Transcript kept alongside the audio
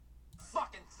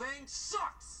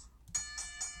sucks!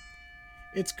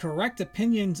 It's Correct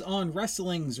Opinions on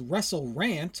Wrestling's Wrestle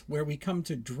Rant, where we come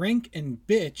to drink and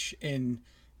bitch in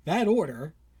that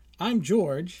order. I'm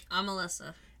George. I'm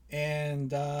Alyssa. And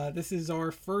this is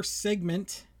our first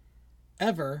segment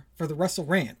ever for the Wrestle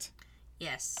Rant.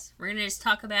 Yes, we're going to just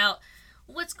talk about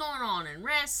what's going on in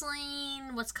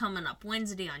wrestling, what's coming up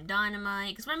Wednesday on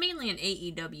Dynamite, because we're mainly an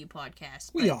AEW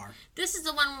podcast. We are. This is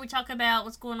the one where we talk about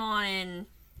what's going on in,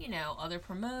 other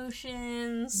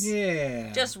promotions.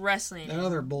 Yeah. Just wrestling. That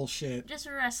other bullshit. Just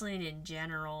wrestling in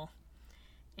general.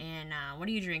 And what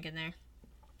are you drinking there?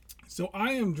 So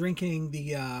I am drinking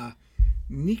the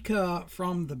Nika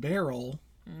from the Barrel.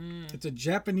 It's a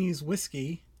Japanese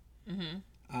whiskey.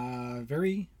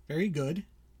 Very, very good.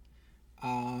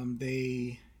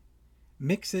 They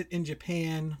mix it in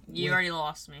Japan. You already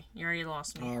lost me.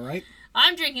 All right.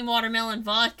 I'm drinking watermelon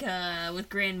vodka with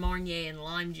Grand Marnier and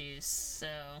lime juice, so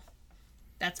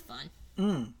that's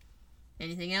fun.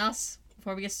 Anything else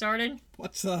before we get started?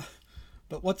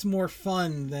 What's more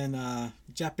fun than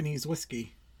Japanese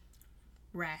whiskey?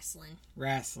 Wrestling.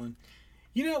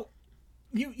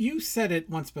 You said it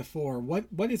once before.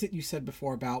 What is it you said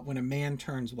before about when a man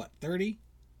turns 30?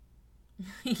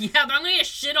 Yeah, but I'm gonna get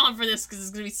shit on for this because it's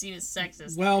gonna be seen as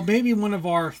sexist. Well, maybe one of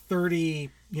our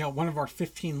 15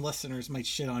 listeners might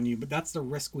shit on you, but that's the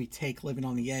risk we take living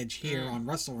on the edge here on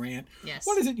Wrestle Rant. Yes.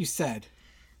 What is it you said?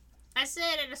 I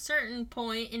said at a certain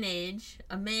point in age,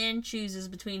 a man chooses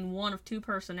between one of two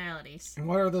personalities. And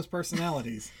what are those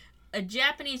personalities? A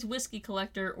Japanese whiskey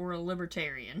collector or a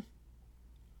libertarian.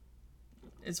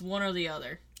 It's one or the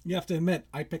other. You have to admit,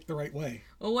 I picked the right way.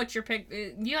 Well, what's your pick?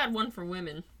 You had one for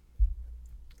women.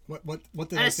 What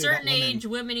did At I a say about certain age,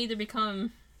 women either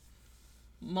become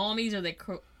mommies or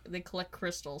they collect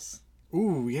crystals.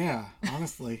 Ooh, yeah.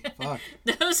 Honestly, fuck.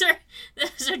 Those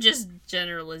are just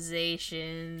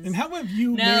generalizations. And how have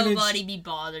you Nobody be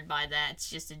bothered by that. It's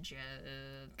just a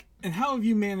joke. And how have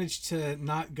you managed to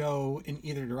not go in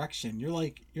either direction? You're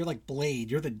like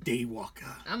Blade. You're the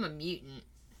Daywalker. I'm a mutant.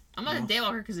 I'm not a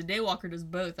Daywalker because a Daywalker does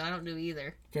both. I don't do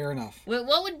either. Fair enough.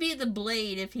 What would be the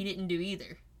Blade if he didn't do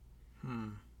either?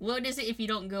 What is it if you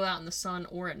don't go out in the sun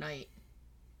or at night?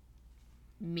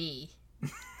 Me.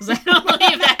 Because I don't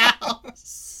leave the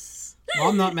house. Well,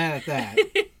 I'm not mad at that.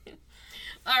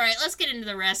 Alright, let's get into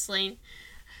the wrestling.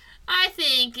 I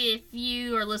think if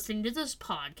you are listening to this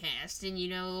podcast and you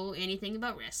know anything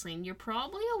about wrestling, you're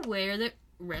probably aware that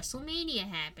WrestleMania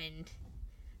happened.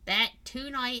 That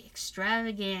 2-night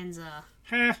extravaganza.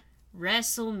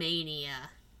 WrestleMania.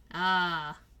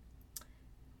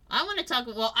 I want to talk...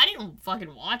 Well, I didn't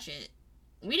fucking watch it.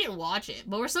 We didn't watch it,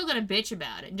 but we're still gonna bitch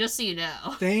about it, just so you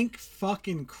know. Thank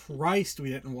fucking Christ we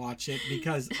didn't watch it,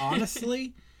 because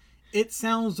honestly, it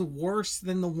sounds worse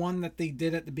than the one that they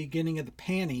did at the beginning of the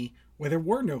Panty, where there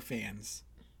were no fans.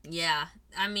 Yeah,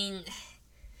 I mean...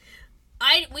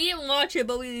 We didn't watch it,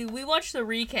 but we watched the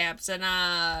recaps, and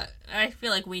I feel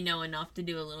like we know enough to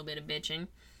do a little bit of bitching.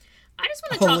 I just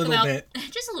want to talk about...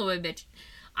 Just a little bit of bitching.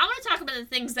 I want to talk about the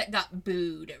things that got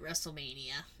booed at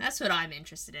WrestleMania. That's what I'm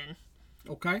interested in.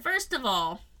 Okay. First of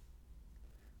all,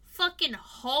 fucking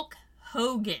Hulk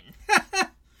Hogan.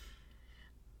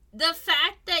 The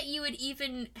fact that you would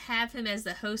even have him as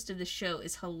the host of the show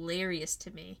is hilarious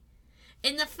to me.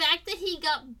 And the fact that he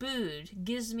got booed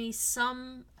gives me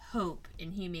some hope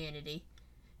in humanity.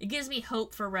 It gives me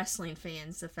hope for wrestling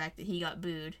fans, the fact that he got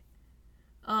booed.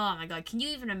 Oh my god, can you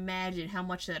even imagine how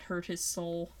much that hurt his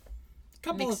soul?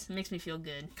 Makes me feel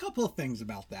good. Couple of things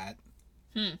about that.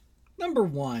 Number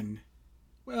one.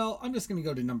 Well, I'm just going to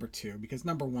go to number two, because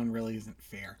number one really isn't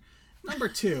fair. Number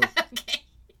two. Okay.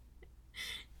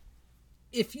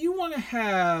 If you want to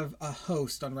have a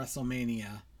host on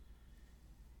WrestleMania,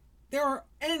 there are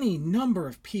any number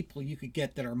of people you could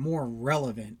get that are more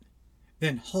relevant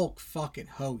than Hulk fucking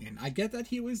Hogan. I get that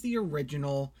he was the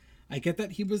original. I get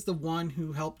that he was the one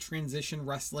who helped transition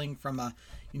wrestling from a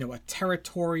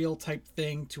territorial type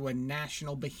thing to a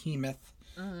national behemoth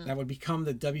that would become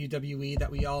the WWE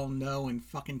that we all know and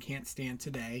fucking can't stand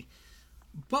today.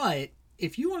 But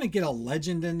if you want to get a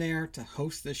legend in there to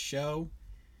host this show,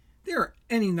 there are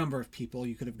any number of people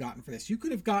you could have gotten for this. You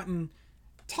could have gotten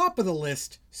top of the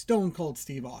list Stone Cold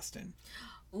Steve Austin.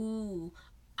 Ooh,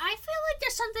 I feel like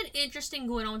there's something interesting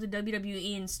going on with the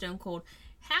WWE and Stone Cold.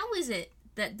 How is it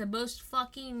that the most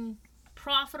fucking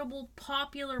profitable,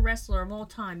 popular wrestler of all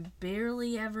time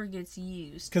barely ever gets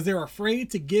used? Because they're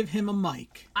afraid to give him a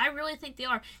mic. I really think they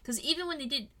are. Because even when they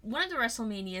did one of the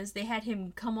WrestleManias, they had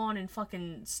him come on and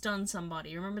fucking stun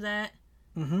somebody. Remember that?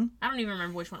 Mm-hmm. I don't even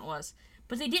remember which one it was.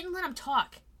 But they didn't let him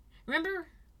talk. Remember?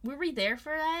 Were we there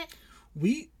for that?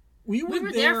 We We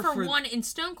were there for one, and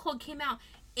Stone Cold came out,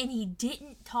 and he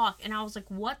didn't talk. And I was like,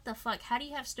 what the fuck? How do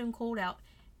you have Stone Cold out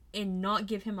and not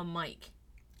give him a mic?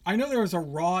 I know there was a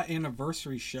Raw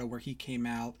anniversary show where he came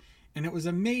out, and it was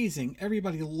amazing.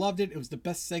 Everybody loved it. It was the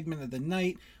best segment of the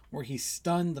night, where he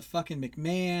stunned the fucking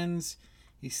McMahons.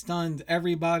 He stunned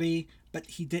everybody, but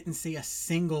he didn't say a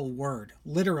single word.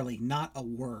 Literally, not a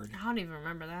word. I don't even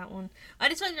remember that one. I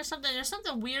just feel like there's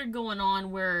something weird going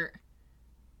on where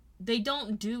they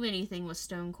don't do anything with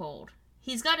Stone Cold.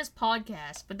 He's got his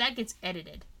podcast, but that gets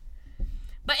edited.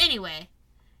 But anyway,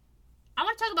 I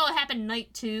want to talk about what happened night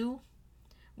 2,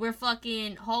 where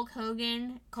fucking Hulk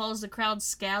Hogan calls the crowd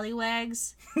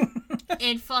scallywags.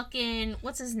 And fucking,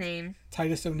 what's his name?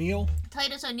 Titus O'Neil.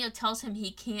 Titus O'Neil tells him he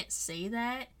can't say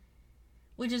that,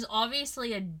 which is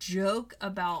obviously a joke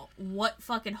about what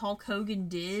fucking Hulk Hogan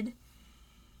did.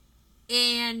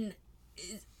 And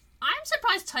I'm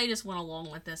surprised Titus went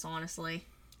along with this, honestly.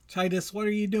 Titus, what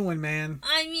are you doing, man?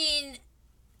 I mean,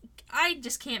 I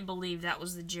just can't believe that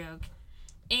was the joke.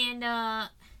 And,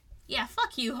 yeah,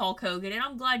 fuck you, Hulk Hogan, and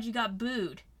I'm glad you got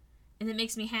booed. And it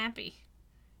makes me happy.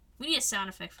 We need a sound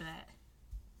effect for that.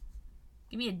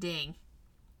 Give me a ding.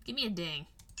 Give me a ding.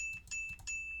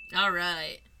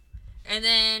 Alright. And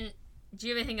then, do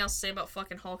you have anything else to say about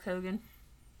fucking Hulk Hogan?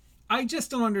 I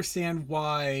just don't understand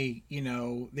why,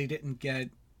 they didn't get,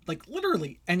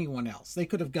 literally anyone else. They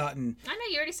could have gotten... I know,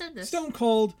 you already said this. Stone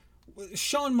Cold,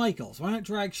 Shawn Michaels. Why not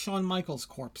drag Shawn Michaels'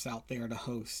 corpse out there to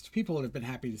host? People would have been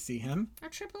happy to see him. Or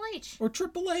Triple H. Or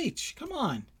Triple H. Come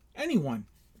on. Anyone.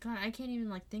 God, I can't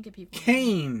even, think of people.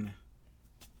 Kane.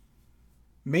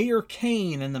 Mayor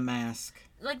Kane in the mask.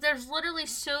 There's literally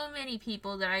so many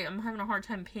people that I'm having a hard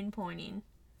time pinpointing.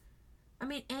 I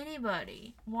mean,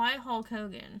 anybody. Why Hulk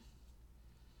Hogan?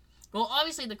 Well,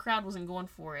 obviously the crowd wasn't going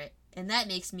for it, and that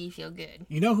makes me feel good.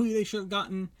 You know who they should have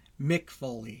gotten? Mick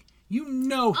Foley.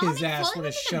 His ass would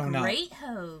have shown up. Great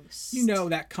host.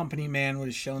 That company man would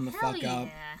have shown the fuck up.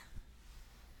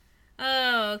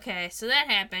 Oh, okay. So that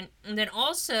happened. And then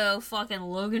also, fucking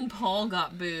Logan Paul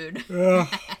got booed.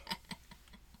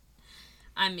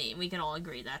 I mean, we can all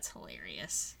agree that's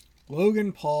hilarious.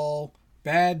 Logan Paul,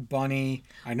 Bad Bunny.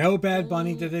 I know Bad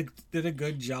Bunny did a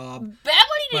good job. Bad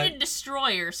Bunny did a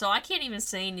destroyer, so I can't even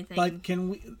say anything. But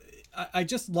I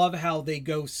just love how they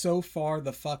go so far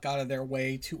the fuck out of their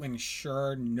way to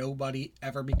ensure nobody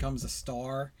ever becomes a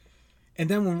star. And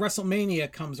then when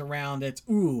WrestleMania comes around, it's,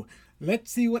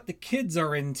 let's see what the kids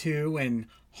are into and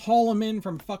haul them in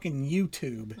from fucking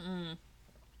YouTube. Mm.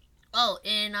 Oh,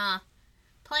 and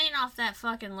playing off that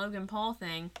fucking Logan Paul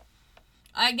thing,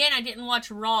 again, I didn't watch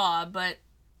Raw, but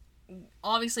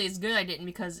obviously it's good I didn't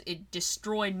because it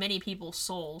destroyed many people's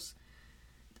souls.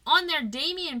 On there,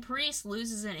 Damian Priest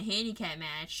loses in a handicap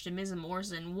match to Miz and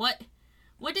Morrison. What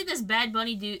did this Bad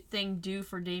Bunny thing do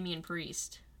for Damian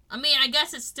Priest? I mean, I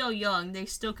guess it's still young. They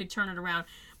still could turn it around.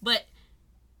 But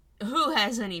who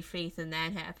has any faith in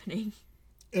that happening?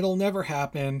 It'll never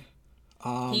happen.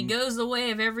 He goes the way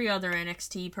of every other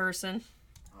NXT person.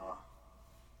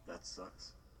 That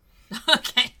sucks.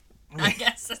 Okay. I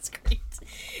guess that's great.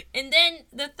 And then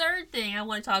the third thing I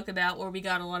want to talk about where we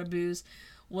got a lot of boos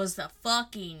was the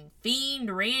fucking Fiend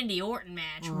Randy Orton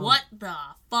match. What the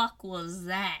fuck was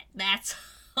that? That's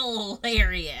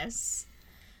hilarious.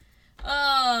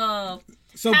 Oh.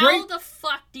 So how the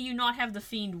fuck do you not have the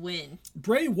Fiend win?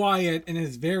 Bray Wyatt in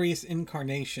his various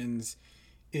incarnations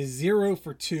is 0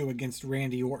 for 2 against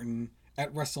Randy Orton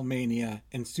at WrestleMania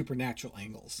in supernatural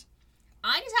angles.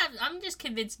 I'm just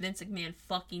convinced Vince McMahon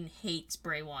fucking hates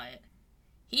Bray Wyatt.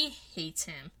 He hates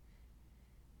him.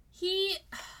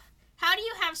 How do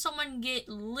you have someone get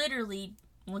literally,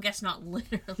 well, I guess not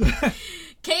literally,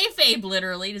 kayfabe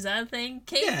literally, is that a thing?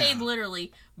 Kayfabe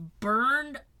literally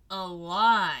burned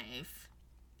alive,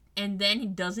 and then he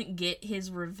doesn't get his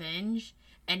revenge,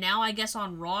 and now I guess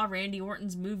on Raw, Randy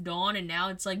Orton's moved on, and now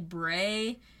it's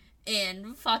Bray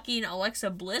and fucking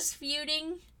Alexa Bliss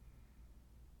feuding.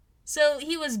 So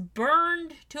he was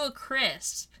burned to a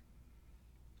crisp.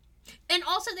 And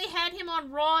also they had him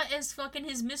on Raw as fucking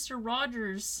his Mr.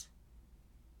 Rogers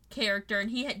character,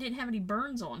 and he didn't have any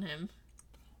burns on him.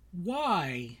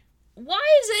 Why? Why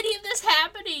is any of this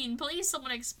happening? Please,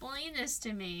 someone explain this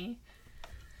to me.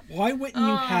 Why wouldn't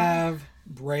you have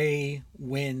Bray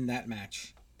win that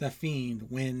match? The Fiend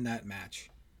win that match?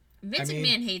 Vince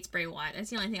McMahon hates Bray Wyatt.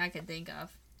 That's the only thing I could think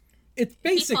of. It's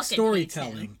basic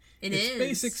storytelling. It's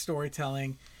basic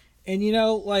storytelling. And,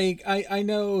 I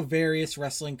know various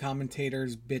wrestling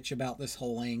commentators bitch about this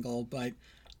whole angle, but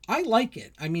I like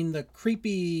it. I mean, the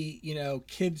creepy,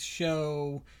 kids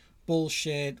show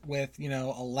bullshit with,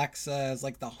 Alexa as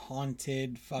like the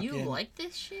haunted fucking. You like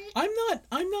this shit? I'm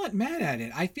not mad at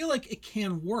it. I feel like it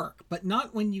can work, but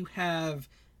not when you have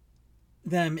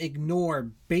them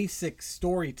ignore basic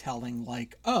storytelling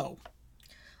like, oh.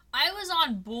 I was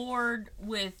on board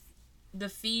with the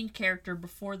Fiend character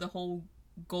before the whole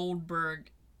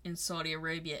Goldberg in Saudi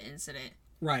Arabia incident.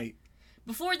 Right.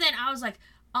 Before then, I was like,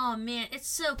 oh man, it's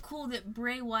so cool that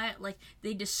Bray Wyatt, like,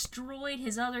 they destroyed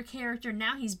his other character,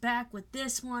 now he's back with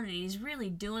this one, and he's really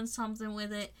doing something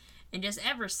with it. And just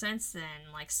ever since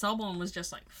then, like, someone was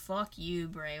just like, fuck you,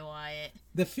 Bray Wyatt.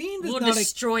 The Fiend is we'll not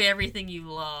destroy everything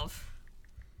you love.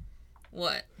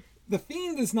 What? The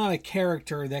Fiend is not a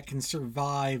character that can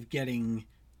survive getting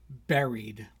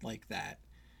buried like that.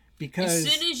 Because as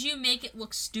soon as you make it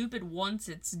look stupid once,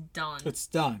 it's done. It's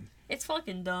done. It's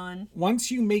fucking done.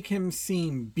 Once you make him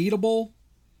seem beatable,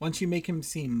 once you make him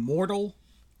seem mortal,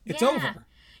 it's over.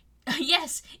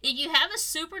 Yes, if you have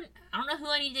I don't know who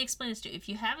I need to explain this to. If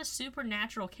you have a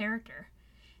supernatural character,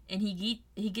 and he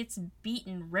gets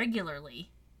beaten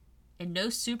regularly, in no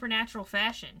supernatural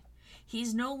fashion,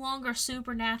 he's no longer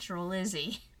supernatural, is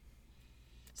he?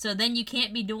 So then you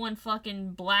can't be doing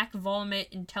fucking black vomit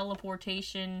and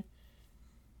teleportation,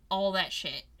 all that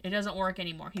shit. It doesn't work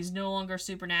anymore. He's no longer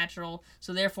supernatural,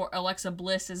 so therefore Alexa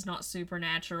Bliss is not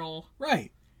supernatural.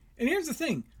 Right. And here's the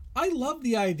thing. I love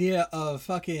the idea of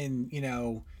fucking,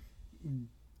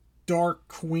 Dark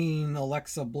Queen,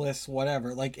 Alexa Bliss,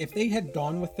 whatever. Like, if they had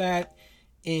gone with that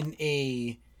in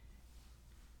a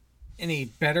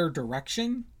better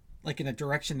direction, like in a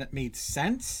direction that made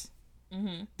sense,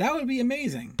 that would be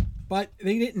amazing. But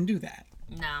they didn't do that.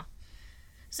 No.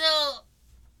 So,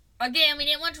 again, we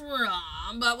didn't watch Raw,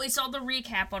 but we saw the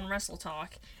recap on Wrestle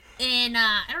Talk. And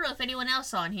I don't know if anyone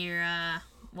else on here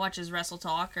watches Wrestle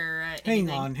Talk or anything.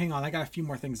 Hang on. I got a few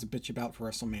more things to bitch about for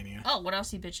WrestleMania. Oh, what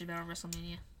else you bitching about on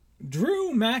WrestleMania?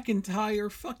 Drew McIntyre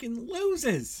fucking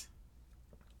loses.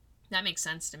 That makes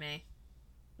sense to me.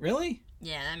 Really?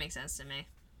 Yeah, that makes sense to me.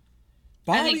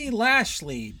 Bobby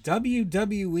Lashley,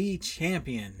 WWE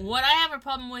champion. What I have a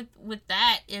problem with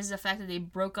that is the fact that they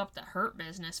broke up the Hurt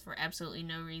Business for absolutely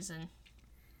no reason.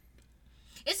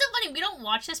 It's so funny, we don't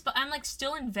watch this, but I'm like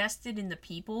still invested in the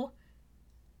people.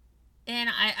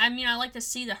 And I mean, I like to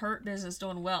see the Hurt Business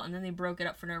doing well, and then they broke it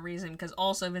up for no reason, because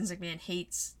also Vince McMahon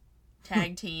hates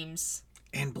tag teams.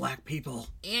 And black people.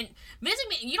 And Vince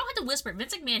McMahon, you don't have to whisper it,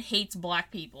 Vince McMahon hates black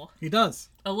people. He does.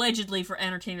 Allegedly for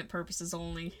entertainment purposes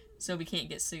only, so we can't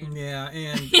get sued. Yeah,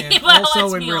 and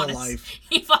also in real life.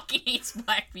 He fucking hates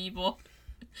black people.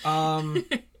 And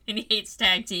he hates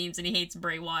tag teams, and he hates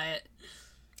Bray Wyatt.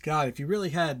 God, if you really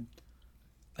had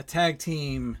a tag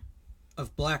team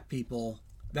of black people,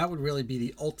 that would really be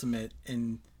the ultimate,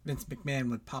 and Vince McMahon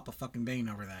would pop a fucking vein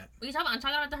over that. What are you talking about? I'm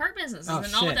talking about the Hurt Business. Oh,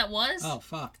 Isn't that what that was? Oh,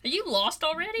 fuck. Are you lost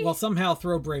already? Well, somehow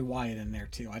throw Bray Wyatt in there,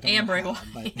 too. I don't know Bray how,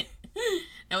 Wyatt. but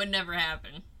That would never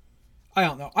happen. I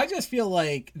don't know. I just feel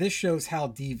like this shows how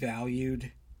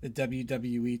devalued the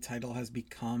WWE title has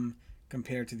become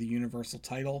compared to the Universal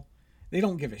title. They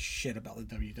don't give a shit about the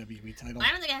WWE title.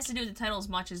 I don't think it has to do with the title as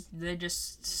much as they're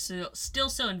just still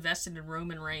so invested in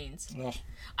Roman Reigns. Ugh.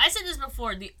 I said this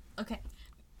before.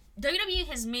 WWE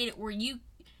has made it where you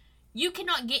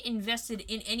cannot get invested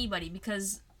in anybody,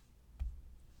 because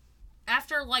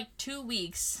after like 2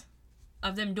 weeks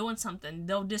of them doing something,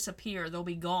 they'll disappear, they'll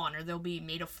be gone, or they'll be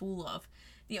made a fool of.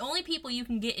 The only people you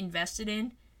can get invested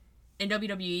in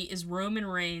WWE is Roman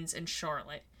Reigns and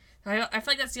Charlotte. I feel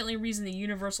like that's the only reason the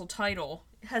Universal title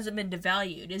hasn't been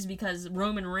devalued, is because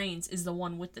Roman Reigns is the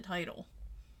one with the title.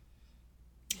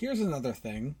 Here's another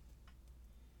thing.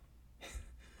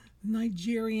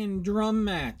 Nigerian drum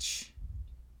match.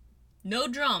 No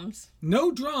drums.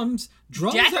 No drums.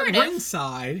 Drums at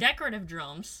ringside. Decorative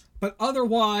drums. But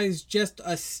otherwise, just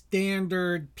a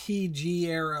standard PG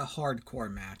era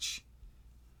hardcore match.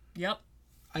 Yep.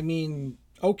 I mean,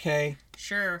 okay.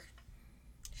 Sure.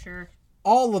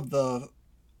 All of the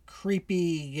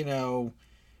creepy,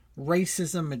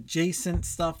 racism adjacent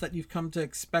stuff that you've come to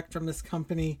expect from this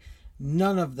company.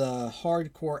 None of the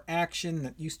hardcore action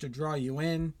that used to draw you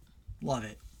in. Love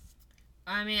it.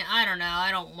 I mean, I don't know.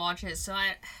 I don't watch it, so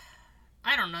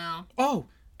I don't know.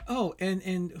 Oh,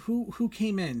 and who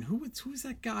came in? Who's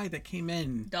that guy that came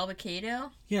in?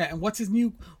 Delvicado? Yeah, and what's his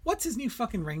new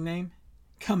fucking ring name?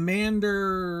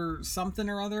 Commander something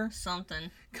or other? Something.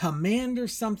 Commander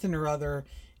something or other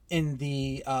in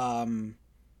the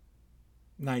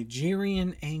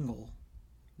Nigerian angle.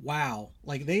 Wow.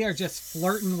 Like, they are just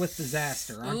flirting with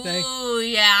disaster, aren't they? Ooh,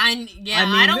 yeah. I mean,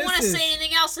 I don't want to say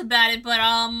anything else about it, but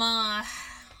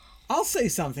I'll say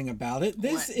something about it.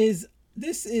 This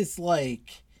is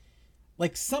like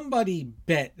Like, somebody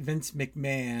bet Vince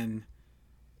McMahon,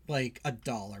 like,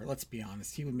 $1. Let's be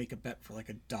honest. He would make a bet for, like,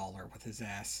 $1 with his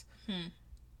ass.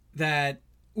 That,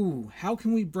 how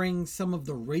can we bring some of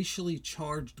the racially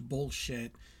charged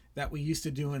bullshit that we used to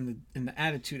do in the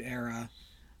Attitude Era,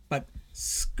 but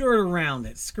skirt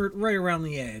right around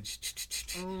the edge.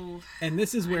 Ooh, and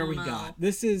this is where we know. got.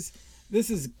 This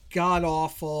is god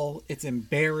awful. It's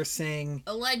embarrassing.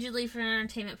 Allegedly for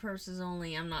entertainment purposes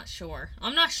only. I'm not sure.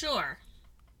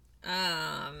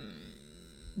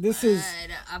 This is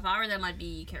if I were them, I'd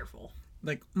be careful.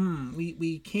 like,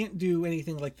 we can't do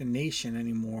anything like the Nation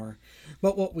anymore.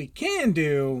 But what we can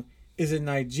do is a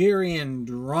Nigerian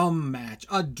drum match.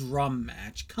 A drum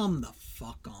match. Come the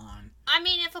fuck on. I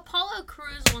mean, if Apollo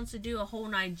Crews wants to do a whole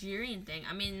Nigerian thing,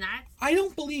 I mean, that's... I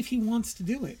don't believe he wants to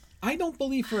do it. I don't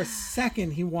believe for a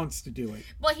second he wants to do it.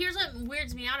 Well, here's what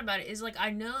weirds me out about it is, like, I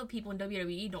know people in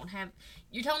WWE don't have...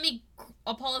 You're telling me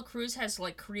Apollo Crews has,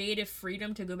 like, creative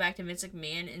freedom to go back to Vince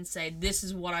McMahon and say, this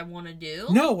is what I want to do?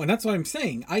 No, and that's what I'm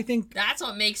saying. I think... That's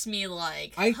what makes me,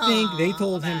 like, I think they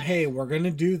told him, about hey, it. we're going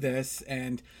to do this,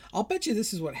 and I'll bet you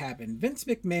this is what happened. Vince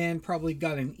McMahon probably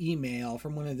got an email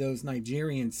from one of those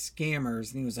Nigerian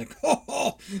scammers, and he was like,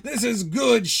 oh, this is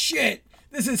good shit.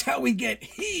 This is how we get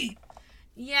heat.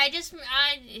 Yeah,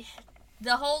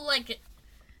 the whole, like,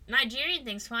 Nigerian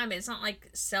thing's fine, but it's not, like,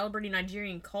 celebrating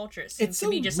Nigerian culture. It seems It's to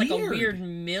so be just, like, a weird. weird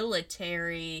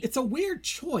military... It's a weird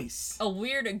choice. A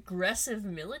weird, aggressive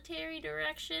military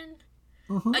direction.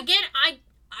 Uh-huh. Again, I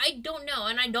don't know,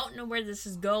 and I don't know where this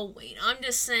is going. I'm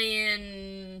just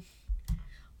saying...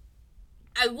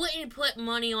 I wouldn't put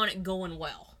money on it going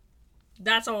well.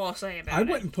 That's all I'll say about it. I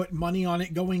wouldn't put money on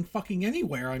it going fucking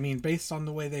anywhere. I mean, based on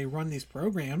the way they run these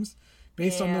programs,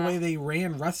 based on the Yeah. way they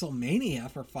ran WrestleMania,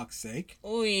 for fuck's sake.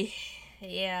 Ooh,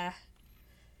 yeah.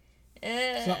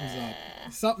 Something's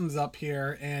up. Something's up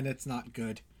here, and it's not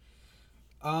good.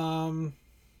 Are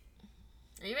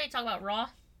you ready to talk about Raw?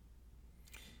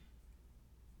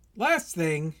 Last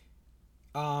thing,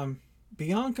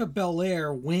 Bianca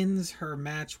Belair wins her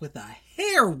match with a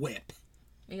hair whip.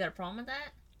 You got a problem with that?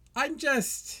 I'm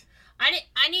just... I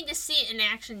need to see it in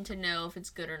action to know if it's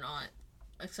good or not.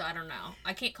 So I don't know.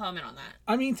 I can't comment on that.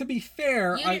 I mean, to be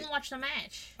fair, You didn't watch the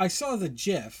match. I saw the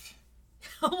GIF.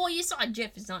 Well, you saw a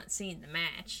GIF is not seeing the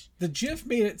match. The GIF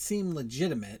made it seem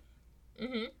legitimate.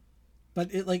 Mm-hmm.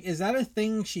 But is that a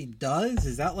thing she does?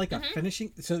 Is that like a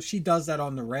finishing? So she does that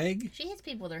on the reg? She hits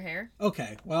people with her hair.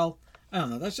 Okay, well, I don't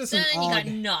know. That's just So an then you odd...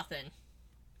 got nothing.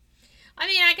 I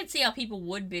mean, I could see how people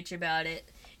would bitch about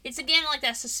it. It's again like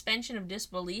that suspension of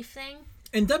disbelief thing.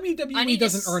 And WWE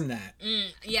doesn't earn that.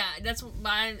 Yeah, that's what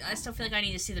I still feel like I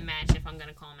need to see the match if I'm going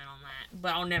to comment on that.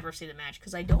 But I'll never see the match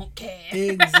because I don't care.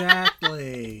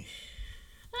 Exactly.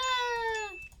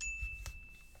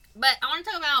 But I want to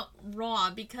talk about Raw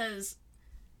because,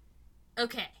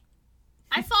 okay,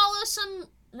 I follow some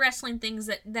wrestling things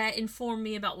that inform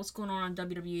me about what's going on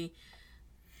WWE.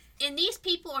 And these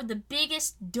people are the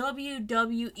biggest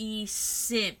WWE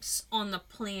simps on the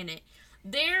planet.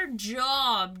 Their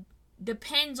job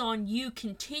depends on you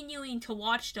continuing to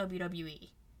watch WWE.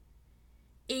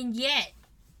 And yet,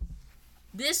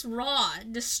 this Raw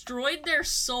destroyed their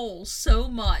souls so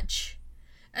much,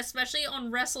 especially on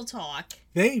Wrestle Talk.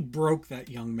 They broke that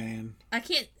young man.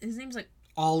 His name's like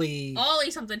Ollie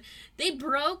something. They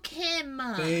broke him.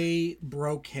 They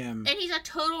broke him. And he's a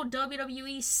total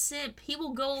WWE simp. He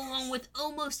will go along with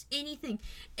almost anything.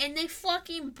 And they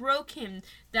fucking broke him.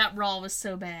 That Raw was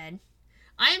so bad.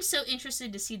 I am so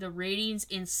interested to see the ratings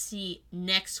and see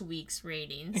next week's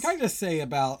ratings. And can I just say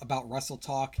about Wrestle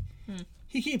Talk?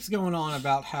 He keeps going on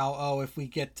about how, if we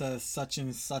get to such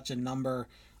and such a number,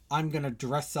 I'm going to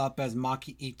dress up as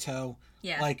Maki Ito.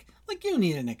 Yeah. Like you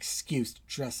need an excuse to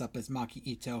dress up as Maki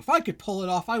Ito. If I could pull it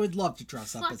off, I would love to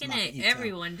dress up as Fucking Maki Ito.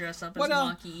 everyone dress up as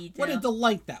Maki Ito. What a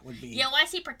delight that would be. Yeah, why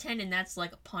is he pretending that's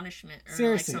like a punishment? Or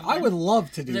Seriously, like I would love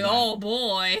to do like, that. oh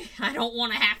boy, I don't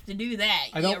want to have to do that.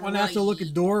 I don't want to have to look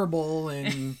adorable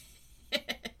and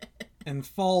and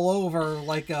fall over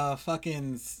like a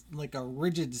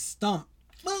rigid stump.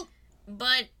 Well,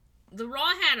 but the Raw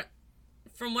had,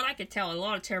 from what I could tell, a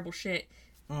lot of terrible shit.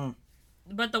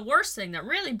 But the worst thing that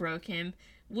really broke him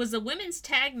was the women's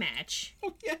tag match.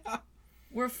 Oh, yeah.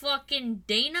 Where fucking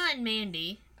Dana and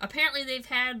Mandy, apparently they've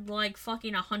had like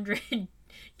fucking 100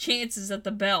 chances at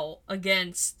the belt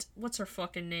against, what's her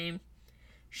fucking name?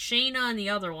 Shayna and the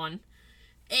other one.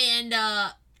 And,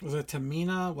 Was it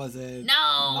Tamina? Was it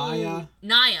no.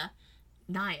 Naya?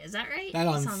 Naya, is that right? That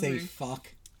sounds unsafe weird. fuck.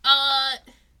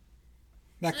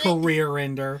 That so career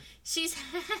ender.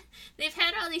 They've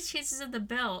had all these chances at the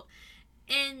belt,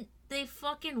 and they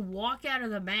fucking walk out of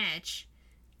the match,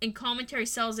 and commentary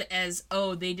sells it as,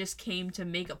 oh, they just came to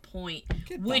make a point,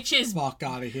 Get which the is fuck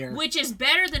out of here. which is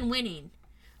better than winning.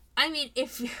 I mean,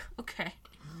 okay,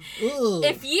 Ugh.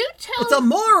 if you tell It's a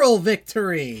moral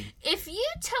victory. if you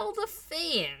tell the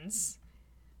fans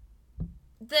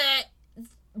that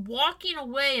walking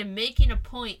away and making a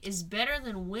point is better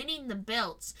than winning the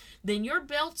belts, then your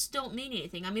belts don't mean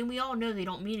anything. I mean, we all know they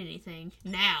don't mean anything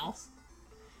now.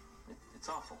 It's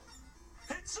awful.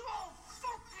 It's all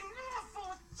fucking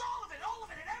awful. It's all of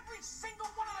it, and every single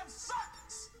one of them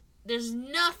sucks. There's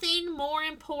nothing more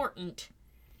important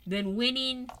than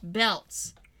winning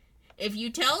belts. If you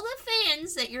tell the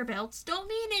fans that your belts don't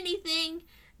mean anything,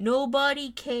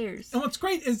 nobody cares. And what's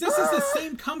great is this is the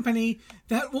same company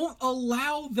that won't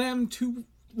allow them to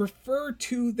refer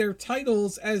to their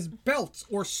titles as belts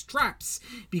or straps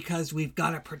because we've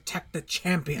got to protect the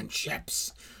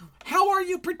championships. How are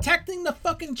you protecting the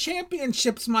fucking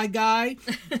championships, my guy,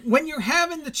 when you're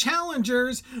having the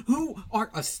challengers who are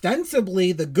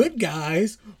ostensibly the good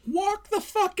guys walk the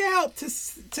fuck out to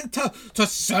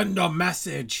send a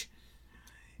message?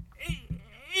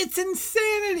 It's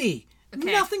insanity.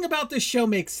 Okay. Nothing about this show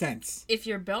makes sense. If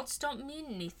your belts don't mean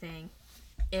anything,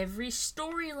 every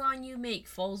storyline you make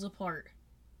falls apart.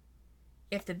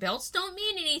 If the belts don't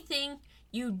mean anything,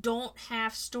 you don't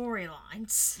have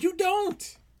storylines. You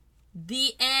don't.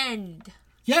 The end.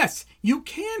 Yes, you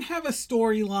can have a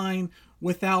storyline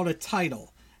without a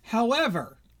title.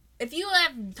 However, If you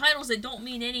have titles that don't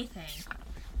mean anything,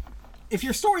 if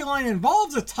your storyline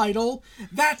involves a title,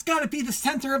 that's got to be the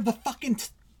center of the fucking...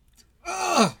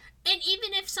 Ugh! and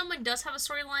even if someone does have a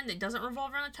storyline that doesn't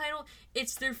revolve around a title,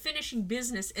 it's their finishing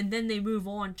business and then they move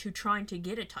on to trying to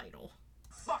get a title.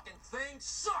 Fucking thing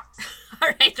sucks.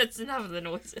 Alright, that's enough of the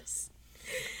noises.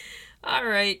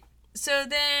 Alright, so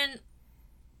then,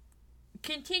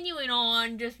 continuing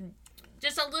on, just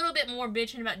a little bit more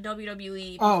bitching about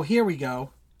WWE. Oh, here we go.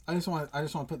 I just want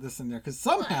to put this in there because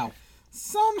somehow,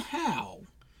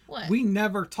 What? we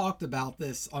never talked about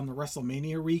this on the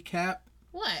WrestleMania recap.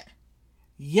 What?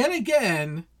 Yet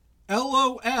again,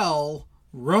 LOL,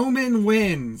 Roman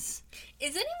wins.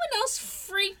 Is anyone else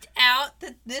freaked out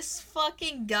that this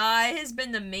fucking guy has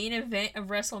been the main event of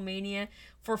WrestleMania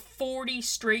for 40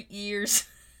 straight years?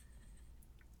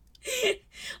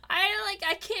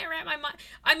 I can't wrap my mind.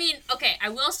 I mean, okay, I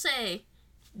will say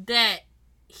that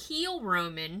heel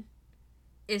Roman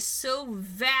is so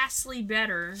vastly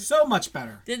better So much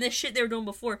better. than the shit they were doing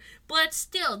before. But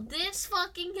still, this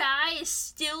fucking guy is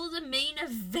still the main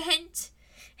event.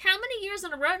 How many years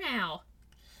in a row now?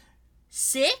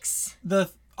 6? Put it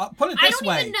I this don't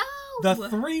way. even know. The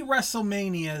 3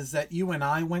 WrestleManias that you and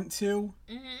I went to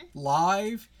Mhm.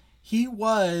 live, he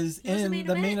was in main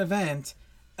the main event. event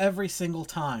every single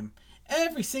time.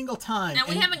 Every single time. And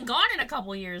we haven't gone in a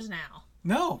couple years now.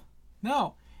 No.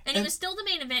 And it was still the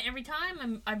main event every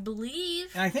time, I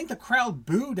believe. And I think the crowd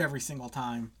booed every single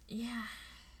time. Yeah.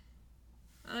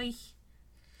 Oy.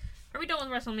 Are we done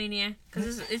with WrestleMania?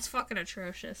 Because it's fucking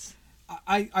atrocious.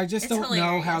 I just It's don't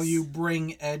know how hilarious. you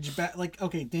bring Edge back. Like,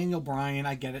 okay, Daniel Bryan,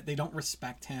 I get it. They don't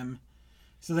respect him.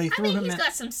 So they I threw mean, him he's in.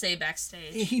 got some say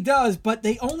backstage. He does, but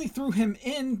they only threw him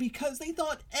in because they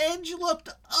thought Edge looked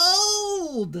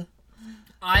old.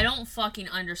 I don't fucking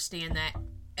understand that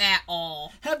at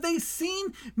all. Have they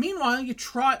seen? Meanwhile, you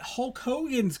trot Hulk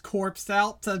Hogan's corpse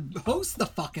out to host the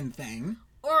fucking thing.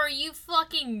 Or you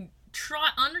fucking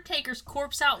trot Undertaker's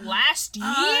corpse out last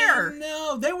year.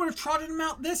 No, they would have trotted him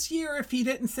out this year if he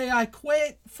didn't say I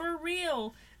quit. For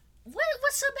real.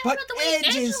 What's so bad But about the way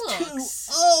Edge is looks?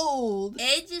 too old.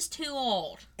 Edge is too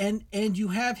old. And you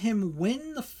have him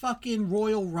win the fucking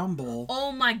Royal Rumble.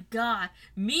 Oh my god.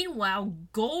 Meanwhile,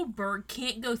 Goldberg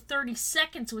can't go 30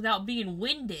 seconds without being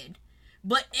winded.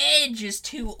 But Edge is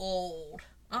too old.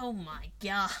 Oh my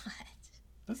god.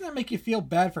 Doesn't that make you feel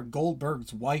bad for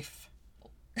Goldberg's wife?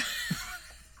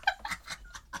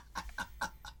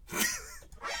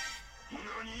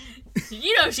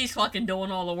 You know she's fucking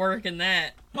doing all the work in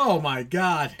that. Oh my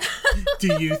god.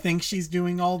 Do you think she's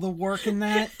doing all the work in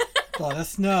that? Let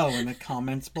us know in the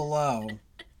comments below.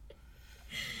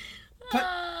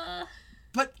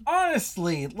 But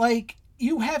honestly, like,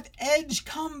 you have Edge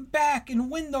come back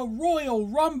and win the Royal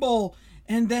Rumble,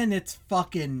 and then it's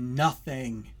fucking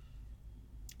nothing.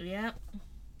 Yep.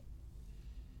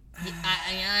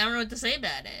 I don't know what to say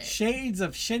about it. Shades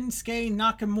of Shinsuke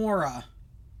Nakamura.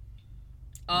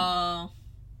 Oh,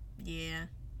 yeah.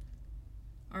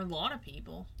 Or a lot of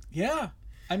people. Yeah.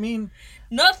 I mean,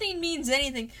 Nothing means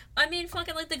anything. I mean,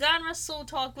 fucking, like, the guy on Wrestle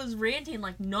Talk was ranting,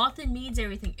 like, nothing means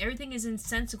everything. Everything is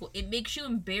insensical. It makes you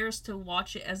embarrassed to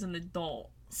watch it as an adult.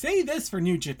 say this for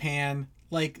New Japan.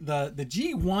 Like, the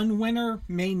G1 winner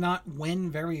may not win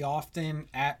very often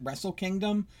at Wrestle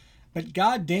Kingdom, but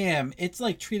goddamn, it's,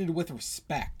 like, treated with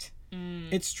respect.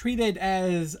 It's treated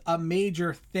as a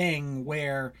major thing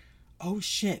where, oh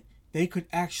shit, they could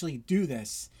actually do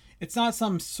this. It's not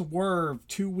some swerve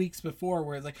 2 weeks before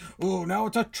where it's like, oh, now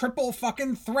it's a triple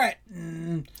fucking threat.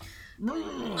 I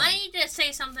need to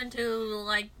say something to,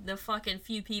 like, the fucking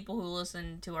few people who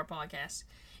listen to our podcast.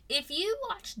 If you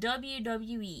watch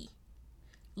WWE,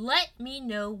 let me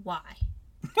know why.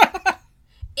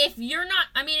 If you're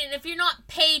not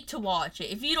paid to watch it,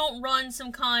 if you don't run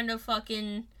some kind of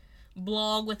fucking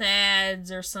blog with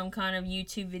ads or some kind of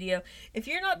YouTube video, if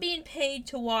you're not being paid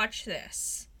to watch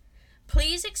this,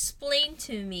 please explain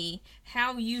to me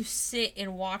how you sit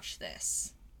and watch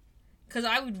this. Because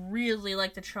I would really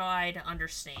like to try to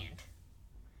understand.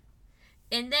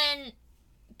 And then,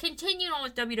 continuing on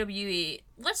with WWE,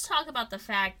 let's talk about the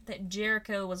fact that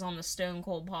Jericho was on the Stone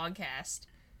Cold podcast,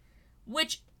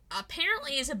 which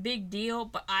apparently is a big deal,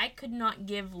 but I could not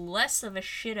give less of a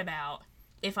shit about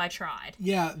if I tried.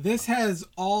 Yeah, this has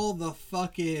all the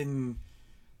fucking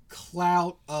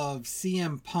clout of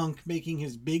CM Punk making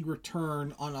his big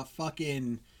return on a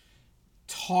fucking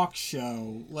talk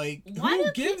show. Like,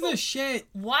 who gives a shit?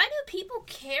 Why do people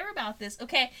care about this?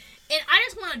 Okay, and I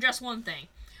just want to address one thing.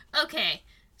 Okay,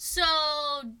 so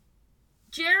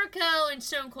Jericho and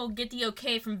Stone Cold get the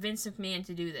okay from Vince McMahon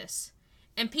to do this.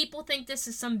 And people think this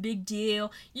is some big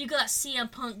deal. You got CM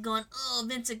Punk going, oh,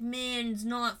 Vince McMahon's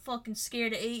not fucking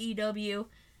scared of AEW.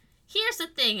 Here's the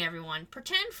thing, everyone.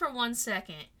 Pretend for 1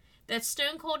 second that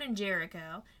Stone Cold and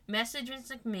Jericho messaged Vince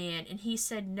McMahon and he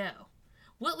said no.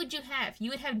 What would you have? You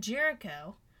would have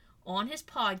Jericho on his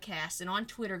podcast and on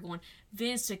Twitter going,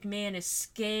 Vince McMahon is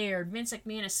scared. Vince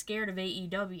McMahon is scared of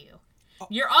AEW. Oh.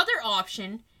 Your other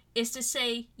option is to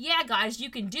say, yeah, guys, you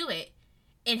can do it.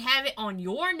 And have it on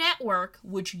your network,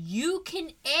 which you can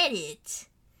edit,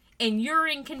 and you're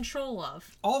in control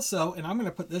of. Also, and I'm going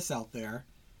to put this out there,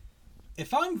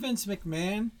 if I'm Vince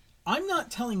McMahon, I'm not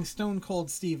telling Stone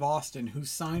Cold Steve Austin, who's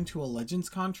signed to a Legends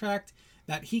contract,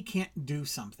 that he can't do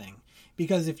something.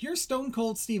 Because if you're Stone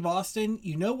Cold Steve Austin,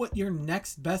 you know what your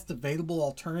next best available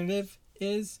alternative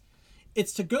is?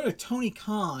 It's to go to Tony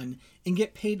Khan and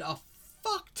get paid a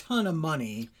fuck ton of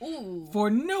money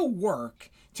for no work.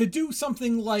 To do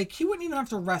something like, he wouldn't even have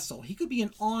to wrestle. He could be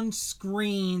an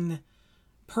on-screen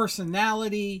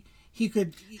personality. He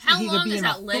could be an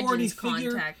authority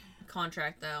figure.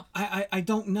 Contract though? I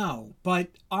don't know.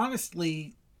 But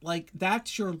honestly, like,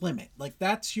 that's your limit. Like,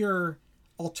 that's your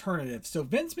alternative. So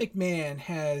Vince McMahon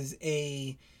has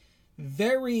a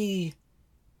very,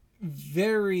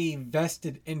 very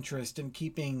vested interest in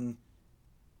keeping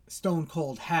Stone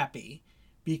Cold happy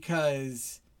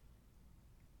because...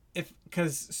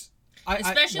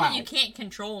 Especially when you can't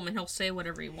control him and he'll say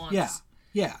whatever he wants.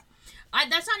 Yeah.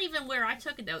 That's not even where I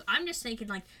took it though. I'm just thinking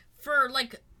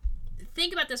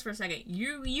think about this for a second.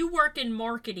 You work in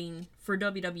marketing for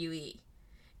WWE,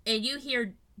 and you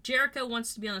hear Jericho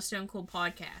wants to be on the Stone Cold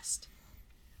podcast.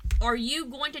 Are you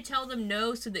going to tell them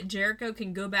no so that Jericho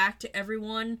can go back to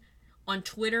everyone on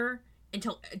Twitter and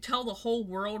tell the whole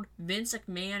world Vince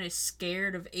McMahon is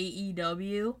scared of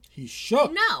AEW? He's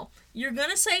shook. No. You're going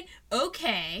to say,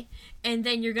 okay, and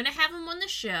then you're going to have him on the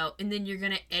show, and then you're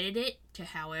going to edit it to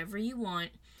however you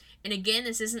want. And again,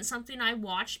 this isn't something I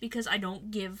watched because I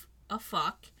don't give a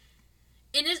fuck.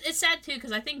 And it's sad, too,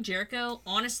 because I think Jericho,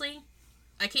 honestly,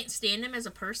 I can't stand him as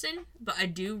a person, but I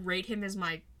do rate him as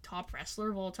my top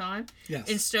wrestler of all time. Yes.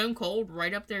 And Stone Cold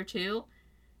right up there, too.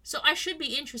 So I should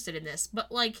be interested in this,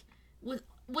 but, like...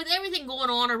 With everything going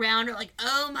on around it, like,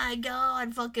 oh my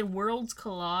god, fucking worlds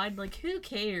collide. Like, who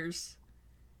cares?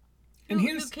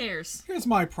 Who cares? Here's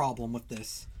my problem with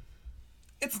this.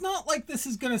 It's not like this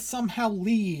is going to somehow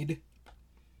lead...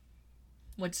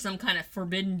 What, some kind of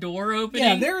forbidden door opening?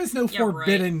 Yeah, there is no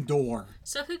forbidden door.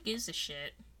 So who gives a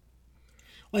shit?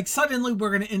 Like, suddenly we're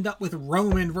going to end up with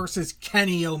Roman versus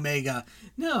Kenny Omega.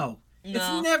 No.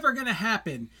 It's never going to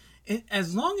happen.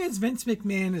 As long as Vince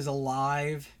McMahon is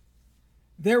alive...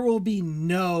 there will be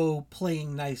no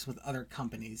playing nice with other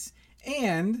companies.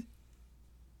 And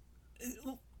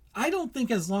I don't think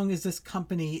as long as this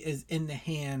company is in the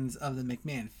hands of the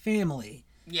McMahon family,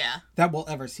 that we'll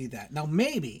ever see that. Now,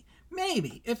 maybe,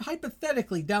 if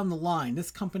hypothetically down the line,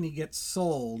 this company gets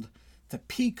sold to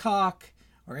Peacock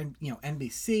or,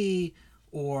 NBC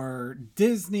or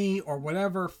Disney or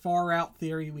whatever far out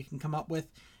theory we can come up with,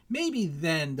 maybe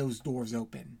then those doors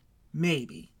open.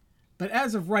 Maybe. But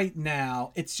as of right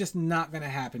now, it's just not going to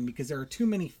happen because there are too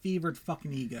many fevered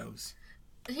fucking egos.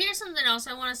 Here's something else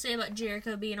I want to say about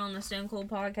Jericho being on the Stone Cold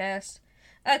podcast.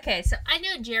 Okay, so I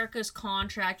know Jericho's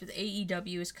contract with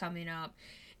AEW is coming up,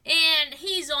 and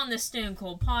he's on the Stone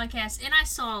Cold podcast, and I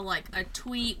saw like a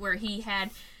tweet where he had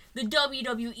the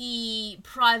WWE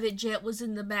private jet was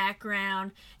in the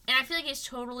background, and I feel like he's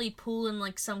totally pulling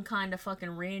like some kind of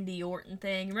fucking Randy Orton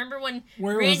thing. Remember when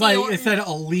Where it Randy was like, Orton, it said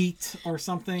Elite or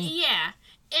something? Yeah,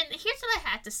 and here's what I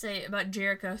have to say about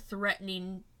Jericho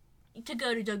threatening to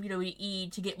go to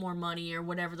WWE to get more money or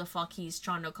whatever the fuck he's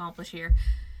trying to accomplish here.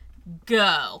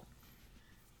 Go.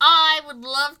 I would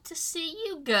love to see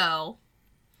you go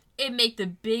and make the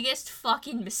biggest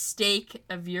fucking mistake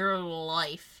of your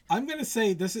life. I'm gonna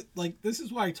say this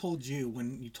is what I told you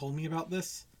when you told me about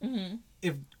this. Mm-hmm.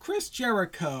 If Chris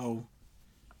Jericho,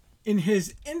 in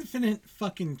his infinite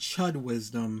fucking chud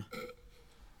wisdom,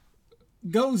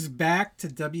 goes back to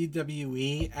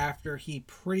WWE after he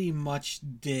pretty much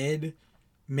did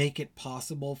make it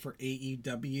possible for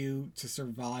AEW to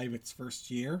survive its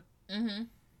first year, Mm-hmm.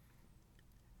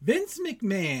 Vince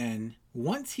McMahon,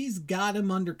 once he's got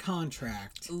him under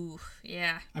contract, Ooh,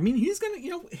 yeah. I mean, he's gonna,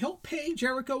 he'll pay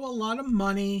Jericho a lot of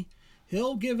money.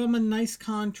 He'll give him a nice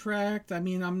contract. I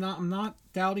mean, I'm not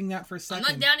doubting that for a second.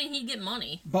 I'm not doubting he'd get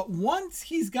money. But once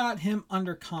he's got him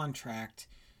under contract,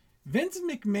 Vince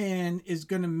McMahon is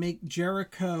gonna make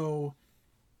Jericho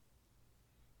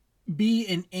be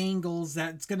in angles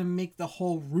that's gonna make the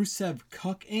whole Rusev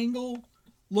Cuck angle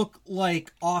look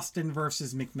like Austin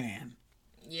versus McMahon.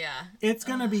 Yeah. It's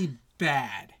gonna be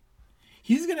bad.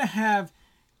 He's gonna have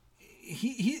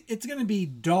it's gonna be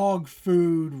dog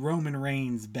food Roman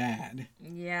Reigns bad.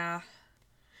 Yeah.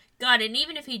 God, and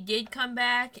even if he did come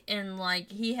back and,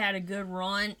 like, he had a good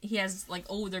run, he has, like,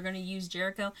 they're gonna use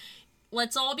Jericho.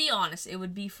 Let's all be honest, it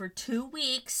would be for 2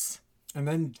 weeks. And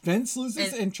then Vince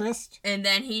loses interest. And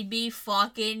then he'd be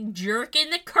fucking jerking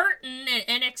the curtain at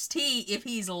NXT if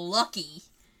he's lucky.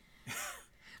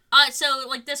 So,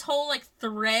 like, this whole, like,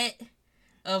 threat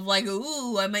of, like,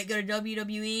 ooh, I might go to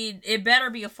WWE, it better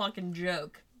be a fucking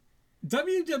joke.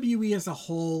 WWE as a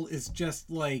whole is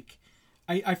just like,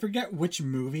 I forget which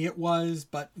movie it was,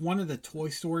 but one of the Toy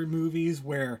Story movies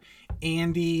where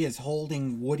Andy is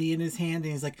holding Woody in his hand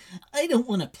and he's like, I don't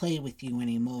want to play with you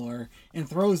anymore, and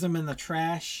throws him in the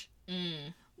trash.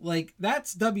 Like,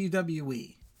 that's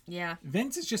WWE. Yeah.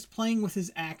 Vince is just playing with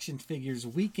his action figures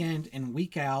week in and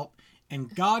week out,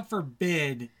 and God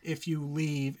forbid if you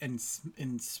leave and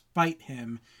spite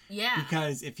him. Yeah.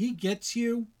 Because if he gets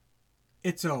you,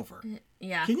 it's over.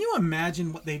 Yeah. Can you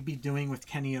imagine what they'd be doing with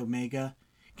Kenny Omega?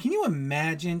 Can you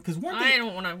imagine? Because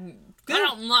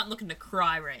I'm not looking to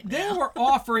cry right now. They were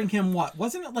offering him what?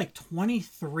 Wasn't it like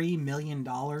 $23 million?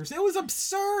 It was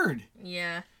absurd.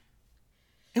 Yeah.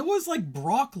 It was like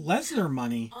Brock Lesnar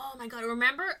money. Oh my god,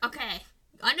 remember? Okay.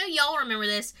 I know y'all remember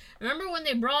this. Remember when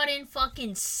they brought in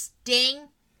fucking Sting?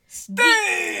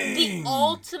 The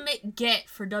ultimate get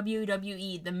for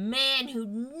WWE. The man who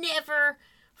never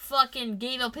fucking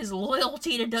gave up his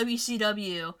loyalty to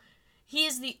WCW. He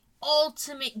is the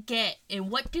ultimate get.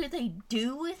 And what do they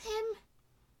do with him?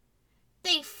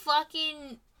 They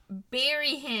fucking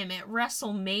bury him at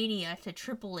WrestleMania to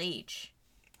Triple H.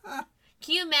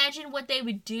 Can you imagine what they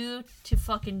would do to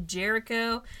fucking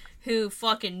Jericho, who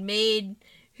fucking made...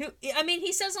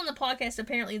 he says on the podcast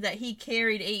apparently that he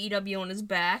carried AEW on his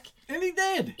back. And he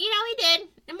did. He did.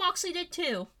 And Moxley did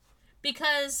too.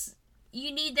 Because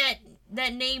you need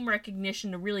that name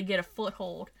recognition to really get a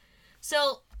foothold.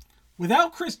 So...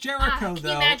 Without Chris Jericho, can you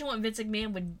imagine what Vince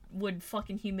McMahon would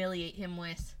fucking humiliate him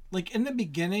with? Like, in the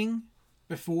beginning,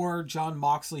 before Jon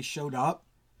Moxley showed up,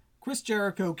 Chris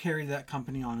Jericho carried that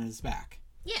company on his back.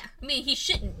 Yeah, I mean, he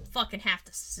shouldn't fucking have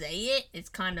to say it. It's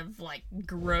kind of, like,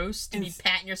 gross to be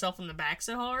patting yourself on the back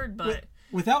so hard, but...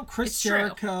 Without Chris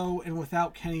Jericho and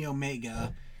without Kenny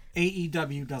Omega,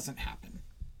 AEW doesn't happen.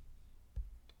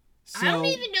 So, I don't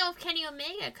even know if Kenny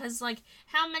Omega, because, like,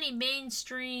 how many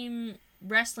mainstream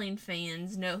wrestling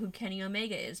fans know who Kenny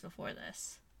Omega is before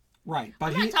this? Right,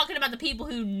 but I'm not talking about the people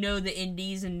who know the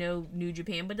indies and know New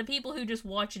Japan, but the people who just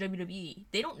watch WWE.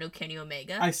 They don't know Kenny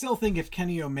Omega. I still think if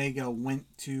Kenny Omega went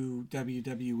to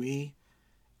WWE,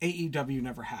 AEW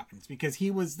never happens, because he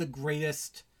was the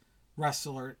greatest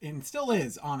wrestler, and still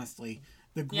is, honestly,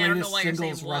 the greatest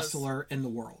singles wrestler in the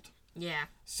world. Yeah.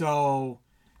 So,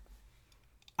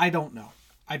 I don't know.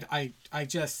 I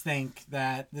just think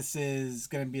that this is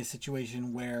going to be a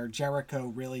situation where Jericho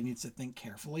really needs to think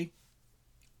carefully.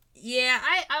 Yeah,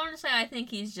 I honestly, I think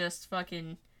he's just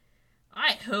fucking...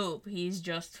 I hope he's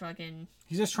just fucking...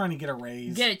 He's just trying to get a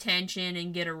raise. Get attention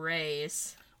and get a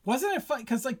raise. Wasn't it fun?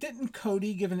 Because, like, didn't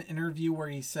Cody give an interview where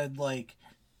he said, like,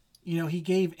 he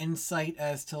gave insight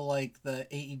as to, like, the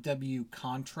AEW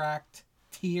contract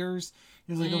tiers?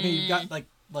 He was like, okay, you've got like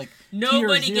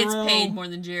Nobody tier gets 0. paid more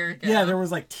than Jericho. Yeah, there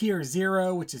was like tier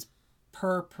 0, which is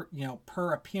per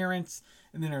appearance,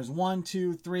 and then there's 1,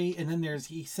 2, 3, and then there's,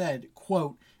 he said,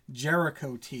 quote,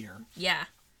 Jericho tier. Yeah.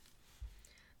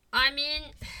 I mean,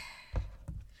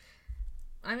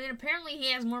 apparently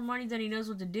he has more money than he knows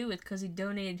what to do with because he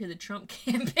donated to the Trump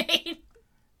campaign.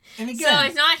 And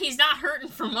again, so he's not hurting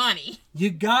for money.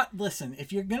 Listen,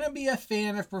 if you're gonna be a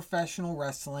fan of professional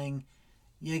wrestling,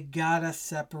 you gotta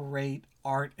separate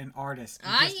art and artist.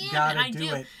 You just gotta do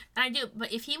it. And I do.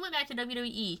 But if he went back to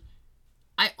WWE,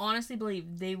 I honestly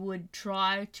believe they would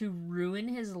try to ruin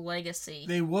his legacy.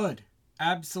 They would.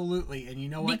 Absolutely. And you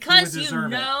know what? Because you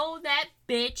know that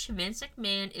bitch, Vince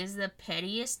McMahon, is the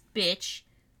pettiest bitch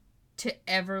to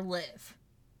ever live.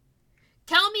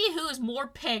 Tell me who is more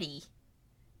petty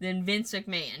than Vince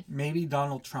McMahon. Maybe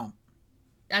Donald Trump.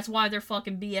 That's why they're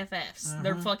fucking BFFs. Mm-hmm,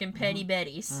 They're fucking petty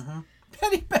betties. Mm-hmm.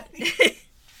 Petty Betty.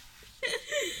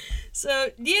 So,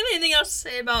 do you have anything else to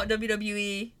say about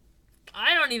WWE?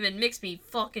 I don't even, makes me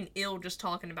fucking ill just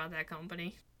talking about that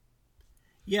company.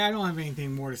 Yeah, I don't have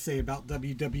anything more to say about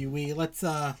WWE.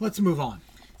 Let's move on.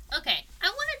 Okay, I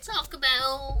want to talk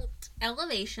about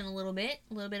Elevation a little bit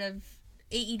of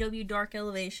AEW Dark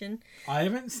Elevation. I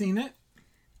haven't seen it.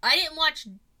 I didn't watch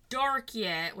Dark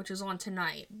yet, which is on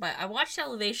tonight, but I watched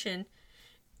Elevation.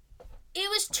 It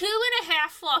was 2.5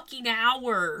 fucking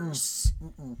hours.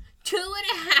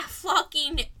 2.5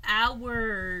 fucking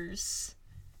hours.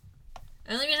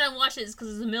 And the only reason I watched it is because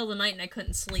it was the middle of the night and I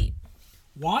couldn't sleep.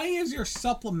 Why is your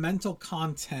supplemental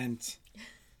content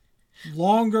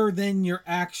longer than your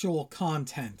actual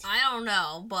content? I don't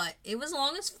know, but it was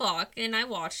long as fuck, and I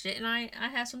watched it, and I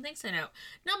have some things to note.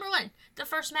 Number 1, the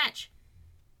first match.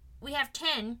 We have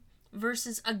 10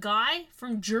 versus a guy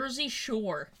from Jersey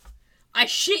Shore. I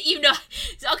shit you not.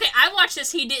 Okay, I watched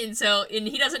this, he didn't, and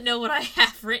he doesn't know what I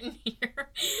have written here.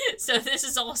 So this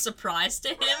is all a surprise to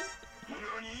him.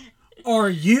 Are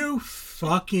you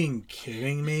fucking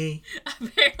kidding me?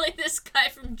 Apparently this guy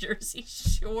from Jersey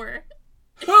Shore...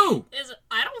 Who?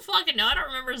 I don't fucking know. I don't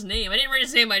remember his name. I didn't write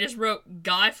his name. I just wrote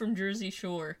guy from Jersey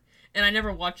Shore. And I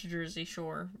never watched Jersey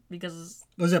Shore because...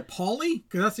 Was it Paulie?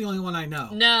 Because that's the only one I know.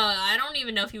 No, I don't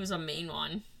even know if he was a main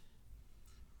one.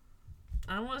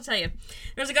 I don't want to tell you.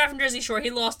 There's a guy from Jersey Shore.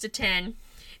 He lost to 10.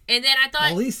 And then I thought...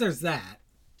 Well, at least there's that.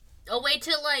 A way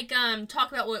to,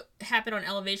 talk about what happened on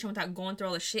Elevation without going through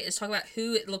all the shit is talk about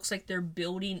who it looks like they're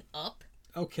building up.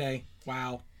 Okay.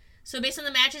 Wow. So based on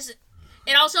the matches...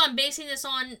 And also, I'm basing this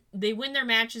on, they win their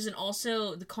matches, and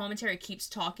also the commentary keeps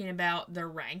talking about their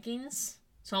rankings.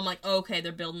 So I'm like, oh, okay,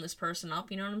 they're building this person up,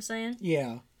 you know what I'm saying?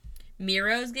 Yeah.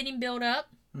 Miro's getting built up.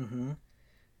 Mm-hmm.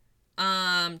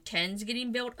 10's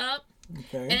getting built up.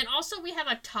 Okay. And then also we have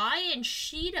a Tai and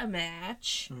Shida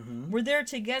match. Mm-hmm. We're there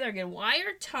together again. Why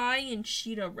are Tai and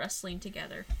Shida wrestling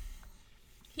together?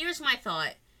 Here's my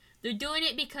thought. They're doing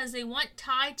it because they want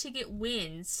Tai to get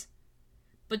wins,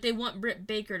 but they want Britt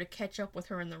Baker to catch up with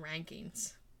her in the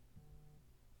rankings.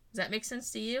 Does that make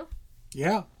sense to you?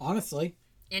 Yeah, honestly.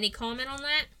 Any comment on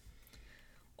that?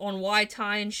 On why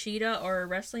Tai and Shida are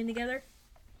wrestling together?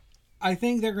 I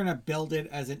think they're going to build it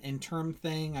as an interim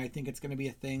thing. I think it's going to be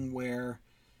a thing where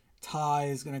Tai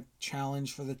is going to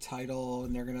challenge for the title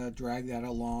and they're going to drag that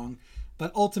along.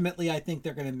 But ultimately, I think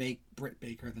they're going to make Britt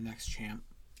Baker the next champ.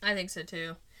 I think so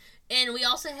too. And we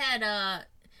also had...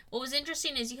 What was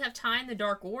interesting is you have Tai in the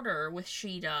Dark Order with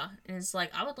Shida. And it's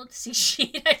like, I would love to see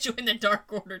Shida join the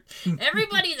Dark Order.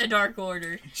 Everybody in the Dark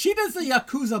Order. Shida's the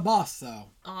Yakuza boss, though.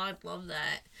 Oh, I'd love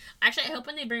that. Actually, I hope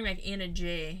when they bring back Anna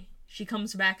Jay, she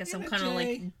comes back as some kind of,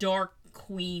 like, Dark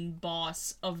Queen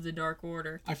boss of the Dark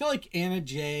Order. I feel like Anna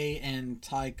Jay and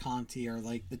Ty Conti are,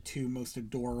 like, the two most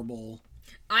adorable.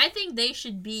 I think they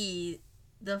should be...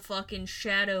 the fucking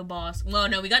shadow boss. Well,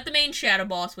 no, we got the main shadow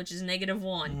boss, which is -1.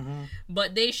 Mm-hmm.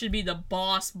 But they should be the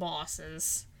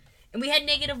bosses. And we had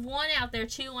 -1 out there,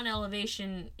 too, on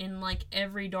Elevation in, like,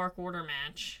 every Dark Order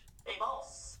match. Hey,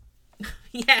 boss.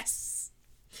 Yes.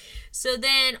 So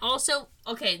then, also...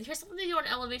 Okay, here's something they do on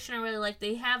Elevation I really like.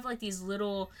 They have, like, these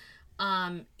little...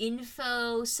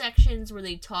 info sections where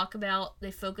they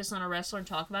focus on a wrestler and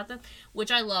talk about them,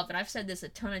 which I love, and I've said this a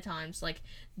ton of times. Like,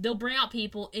 they'll bring out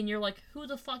people and you're like, who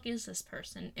the fuck is this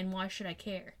person and why should I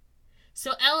care?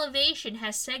 So Elevation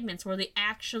has segments where they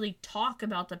actually talk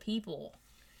about the people,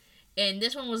 and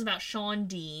this one was about Sean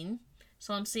Dean,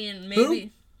 so I'm seeing maybe Who?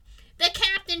 The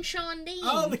Captain Sean Dean.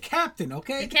 Oh, the Captain,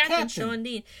 okay. The Captain Sean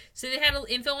Dean. So they had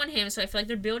info on him, so I feel like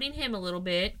they're building him a little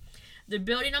bit. They're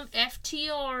building up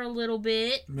FTR a little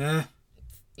bit. Meh.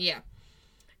 Yeah.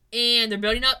 And they're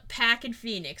building up Pac and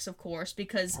Phoenix, of course,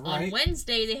 because on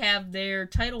Wednesday they have their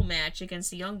title match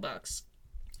against the Young Bucks.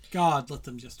 God, let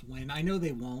them just win. I know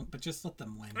they won't, but just let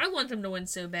them win. I want them to win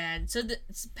so bad. So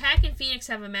Pac and Phoenix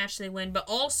have a match they win, but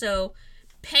also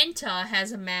Penta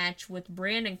has a match with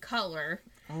Brandon Cutler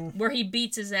where he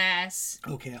beats his ass.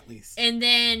 Okay, at least. And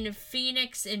then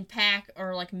Phoenix and Pac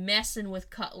are like messing with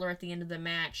Cutler at the end of the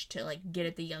match to like get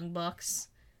at the Young Bucks.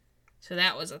 So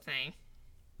that was a thing.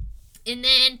 And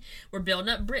then we're building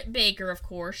up Britt Baker, of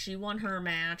course. She won her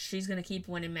match. She's going to keep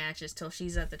winning matches till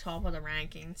she's at the top of the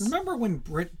rankings. Remember when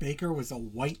Britt Baker was a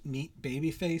white meat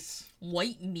babyface?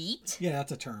 White meat? Yeah,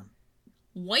 that's a term.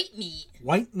 White meat?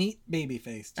 White meat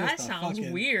babyface. That sounds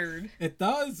weird. It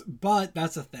does, but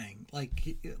that's a thing.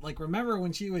 Like remember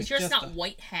when she was just not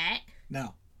white hat?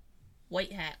 No.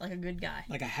 White hat, like a good guy.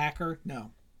 Like a hacker?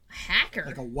 No. A hacker?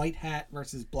 Like a white hat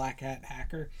versus black hat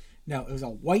hacker? No, it was a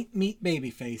white meat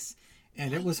babyface.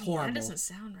 And it was horrible. That doesn't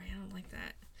sound right. I don't like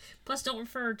that. Plus, don't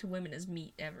refer to women as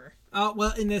meat ever. Oh,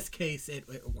 well, in this case, it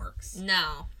works.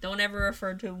 No. Don't ever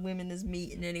refer to women as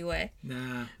meat in any way.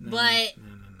 Nah. But,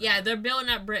 yeah, they're building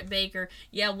up Britt Baker.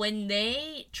 Yeah, when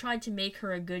they tried to make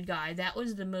her a good guy, that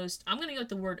was the most... I'm going to go with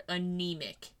the word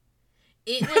anemic.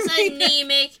 It was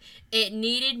anemic. It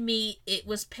needed meat. It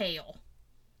was pale.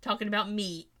 Talking about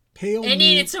meat. Pale meat. It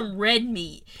needed some red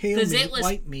meat. Because it was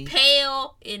white meat.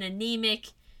 Pale and anemic.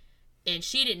 And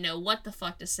she didn't know what the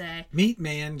fuck to say. Meat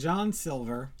Man, John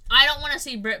Silver. I don't want to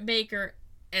see Britt Baker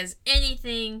as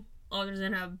anything other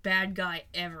than a bad guy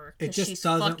ever. It just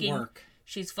doesn't work.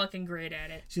 She's fucking great at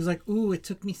it. She's like, ooh, it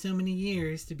took me so many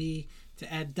years to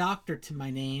add doctor to my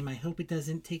name. I hope it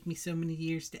doesn't take me so many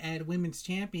years to add women's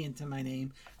champion to my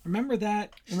name. Remember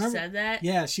that? She said that?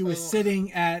 Yeah, she was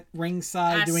sitting at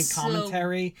ringside doing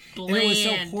commentary. So and it was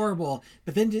so horrible.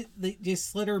 But then they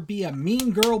just let her be a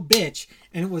mean girl bitch,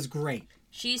 and it was great.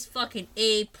 She's fucking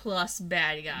A+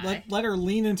 bad guy. Let her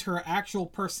lean into her actual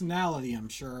personality, I'm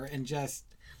sure, and just...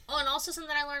 Oh, and also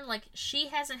something I learned, like, she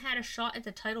hasn't had a shot at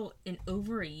the title in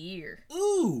over a year.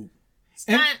 Ooh! It's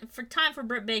time for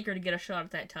Britt Baker to get a shot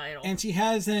at that title. And she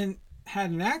hasn't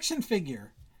had an action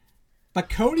figure. But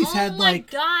Cody's had,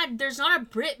 like... Oh my god, there's not a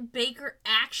Britt Baker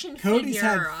action figure. Cody's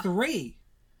had 3.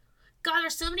 God,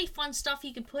 there's so many fun stuff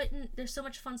you could put in... There's so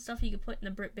much fun stuff you could put in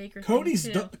the Britt Baker Cody's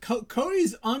thing, too.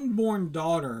 Cody's unborn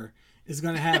daughter is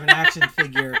going to have an action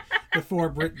figure before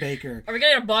Britt Baker. Are we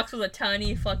getting a box with a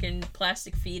tiny fucking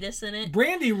plastic fetus in it?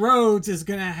 Brandy Rhodes is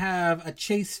going to have a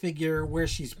chase figure where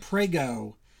she's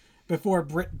Prego before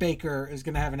Britt Baker is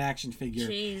going to have an action figure.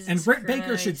 Jesus and Britt Christ.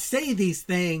 Baker should say these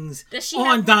things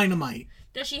on Dynamite.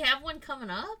 Does she have one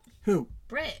coming up? Who?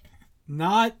 Britt.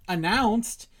 Not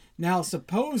announced. Now,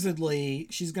 supposedly,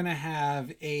 she's going to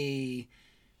have a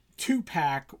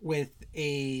 2-pack with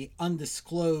a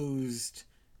undisclosed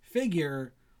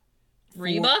figure.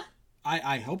 Reba?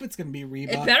 I hope it's going to be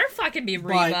Reba. It better fucking be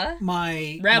Reba.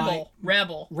 But Rebel.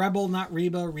 Rebel, not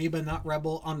Reba. Reba, not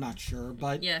Rebel. I'm not sure.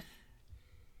 But yeah.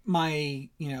 my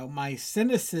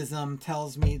cynicism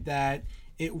tells me that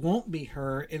it won't be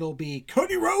her. It'll be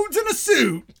Cody Rhodes in a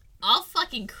suit. I'll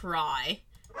fucking cry.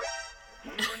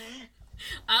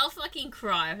 I'll fucking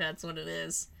cry if that's what it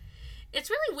is. It's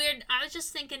really weird. I was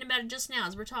just thinking about it just now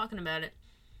as we're talking about it.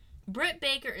 Britt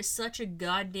Baker is such a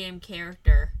goddamn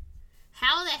character.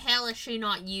 How the hell is she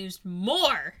not used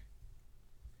more?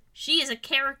 She is a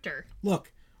character.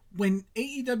 Look, when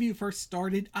AEW first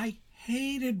started, I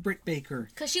hated Britt Baker.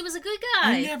 Because she was a good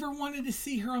guy. I never wanted to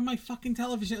see her on my fucking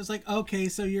television. It was like, okay,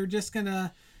 so you're just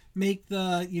gonna make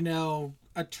the,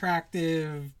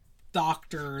 attractive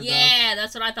doctor. Yeah,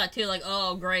 that's what I thought too. Like,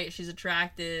 oh great, she's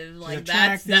attractive. Like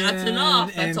that's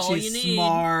enough. That's all you need. She's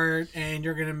smart, and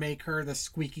you're gonna make her the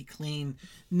squeaky clean.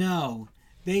 No,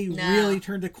 they really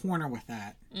turned a corner with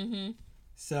that. Mm-hmm.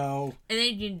 So and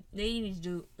they need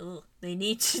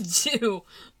to do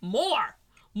more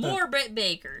Britt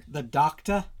Baker. The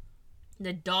doctor.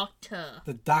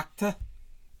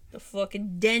 The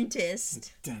fucking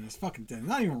dentist. Fucking dentist.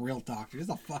 Not even a real doctor. Just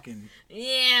a fucking...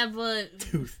 Yeah, but...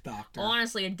 tooth doctor.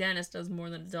 Honestly, a dentist does more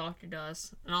than a doctor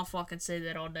does. And I'll fucking say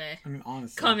that all day. I mean,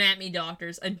 honestly. Come at me,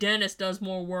 doctors. A dentist does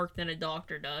more work than a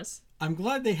doctor does. I'm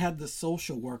glad they had the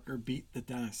social worker beat the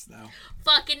dentist, though.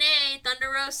 Fucking A. Thunder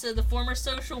Rosa, the former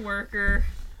social worker.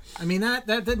 I mean, that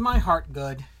did my heart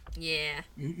good. Yeah.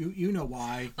 You know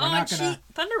why.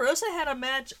 Thunder Rosa had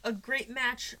a great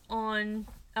match on...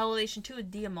 Elevation 2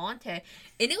 with Diamante. And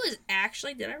it was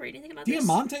actually... Did I read anything about this?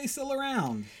 Diamante's still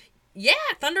around. Yeah,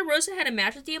 Thunder Rosa had a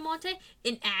match with Diamante.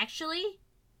 And actually,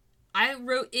 I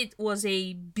wrote it was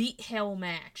a beat hell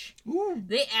match. Ooh.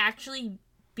 They actually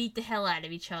beat the hell out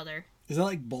of each other. Is that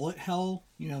like Bullet Hell?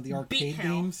 You know, the arcade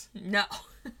games? No.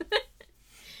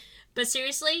 But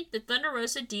seriously, the Thunder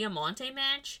Rosa Diamante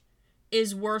match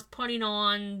is worth putting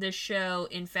on the show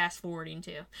and fast forwarding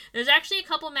to. There's actually a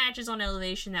couple matches on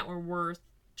Elevation that were worth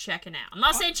checking out. I'm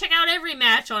not saying check out every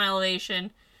match on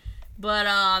Elevation,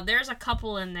 but there's a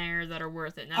couple in there that are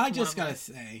worth it. I just gotta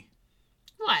say,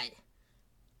 what?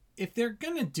 If they're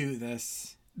gonna do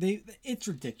this, it's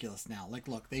ridiculous now. Like,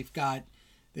 look, they've got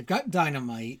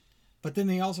Dynamite, but then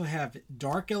they also have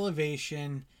Dark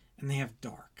Elevation and they have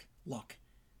Dark. Look.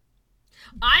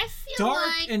 I feel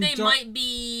like they might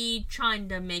be trying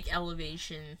to make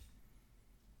Elevation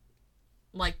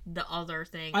like the other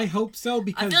thing. I hope so,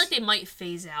 because... I feel like they might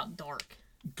phase out Dark.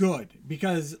 Good,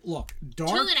 because, look, Dark...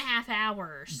 2.5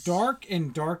 hours. Dark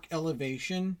and Dark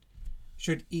Elevation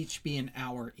should each be an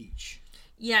hour each.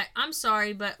 Yeah, I'm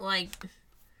sorry, but, like,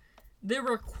 the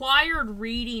required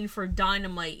reading for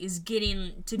Dynamite is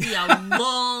getting to be a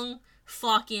long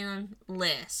fucking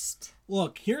list.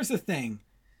 Look, here's the thing.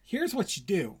 Here's what you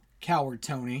do, Coward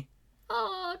Tony.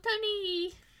 Oh,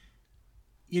 Tony.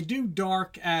 You do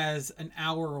Dark as an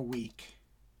hour a week.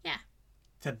 Yeah.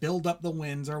 To build up the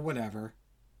wins or whatever.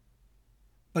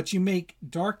 But you make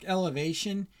Dark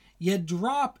Elevation. You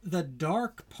drop the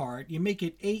Dark part. You make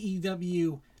it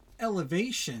AEW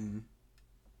Elevation.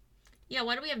 Yeah,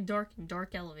 why do we have Dark and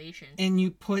Dark Elevation? And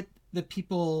you put the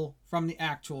people from the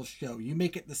actual show. You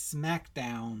make it the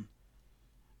SmackDown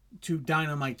to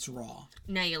Dynamite's Raw.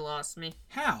 Now you lost me.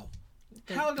 How?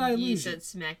 How did I lose you? You said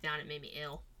SmackDown, it made me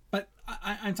ill. But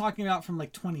I'm talking about from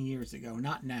like 20 years ago,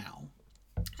 not now.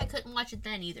 I couldn't watch it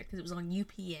then either because it was on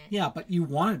UPN. Yeah, but you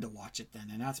wanted to watch it then,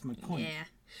 and that's my point. Yeah.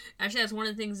 Actually, that's one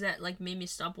of the things that like made me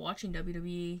stop watching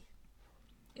WWE.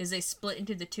 Is they split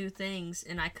into the two things,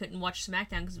 and I couldn't watch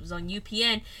SmackDown because it was on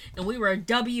UPN, and we were a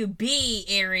WB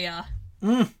area.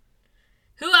 Who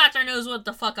out there knows what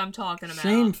the fuck I'm talking about?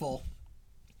 Shameful.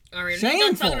 All right,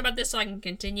 I'm talking about this so I can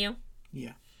continue.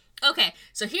 Yeah. Okay,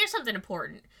 so here's something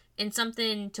important and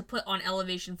something to put on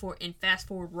Elevation for and fast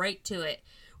forward right to it.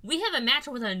 We have a match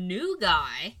with a new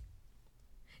guy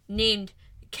named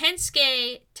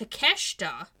Kensuke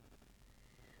Takeshita,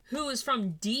 who is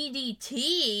from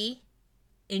DDT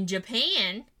in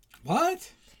Japan.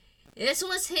 What? This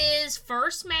was his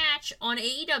first match on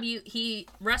AEW. He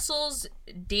wrestles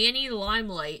Danny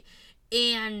Limelight.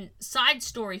 And side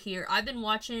story here, I've been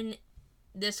watching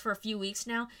this for a few weeks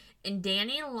now, and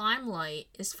Danny Limelight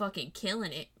is fucking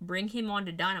killing it. Bring him on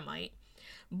to Dynamite.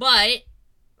 But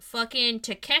fucking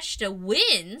Takeshita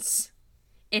wins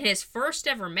in his first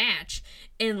ever match,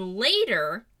 and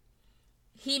later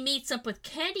he meets up with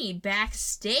Kenny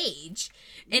backstage.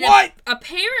 And what?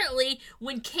 Apparently,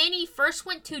 when Kenny first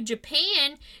went to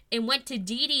Japan and went to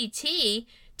DDT,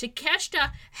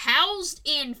 Takeshita housed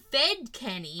and fed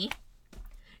Kenny.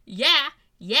 Yeah.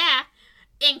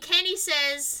 And Kenny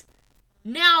says,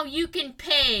 now you can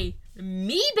pay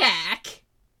me back.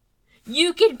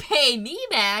 You can pay me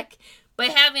back by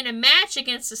having a match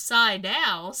against the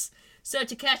Sydals. So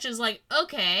Takeshita's like,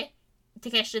 okay.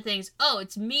 Takeshita thinks, oh,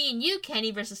 it's me and you,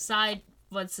 Kenny, versus the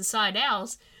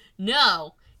Sydals.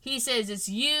 No. He says it's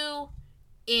you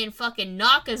and fucking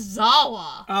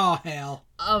Nakazawa. Oh, hell.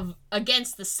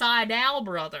 Against the Sydal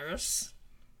brothers.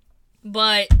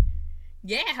 But...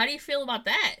 yeah, how do you feel about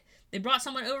that? They brought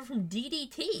someone over from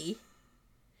DDT.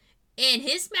 And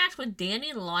his match with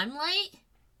Danny Limelight,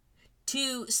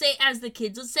 to say, as the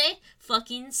kids would say,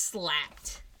 fucking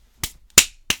slapped.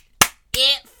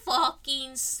 It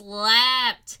fucking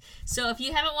slapped. So if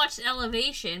you haven't watched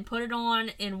Elevation, put it on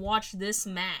and watch this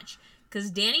match. Because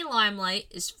Danny Limelight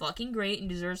is fucking great and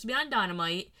deserves to be on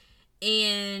Dynamite.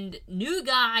 And new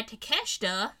guy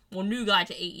Takeshita, well, new guy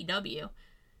to AEW,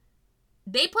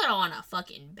 they put on a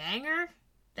fucking banger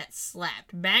that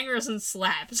slapped. Bangers and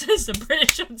slaps, as the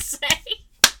British would say.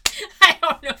 I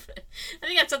don't know I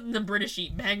think that's something the British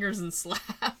eat. Bangers and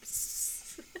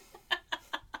slaps.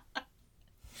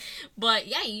 But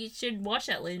yeah, you should watch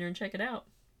that later and check it out.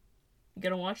 You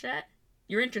gonna watch that?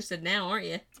 You're interested now, aren't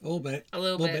you? A little bit. A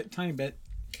little bit. Tiny bit.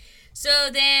 So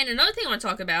then another thing I want to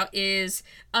talk about is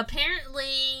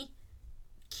apparently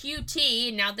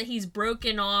QT, now that he's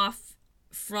broken off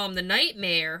from the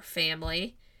Nightmare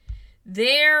family,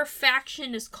 their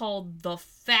faction is called the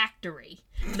Factory.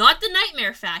 Not the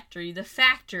Nightmare Factory, the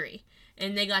Factory.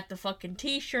 And they got the fucking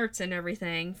t-shirts and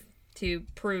everything to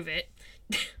prove it,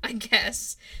 I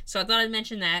guess. So I thought I'd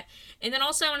mention that. And then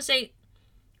also I want to say,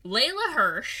 Layla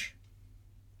Hirsch,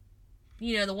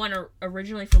 you know, the one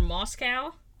originally from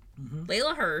Moscow,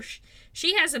 Layla Hirsch,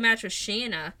 she has a match with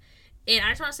Shanna. And I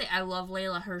just want to say I love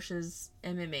Layla Hirsch's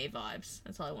MMA vibes.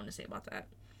 That's all I want to say about that.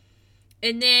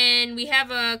 And then we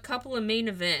have a couple of main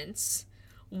events.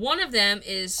 One of them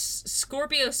is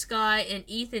Scorpio Sky and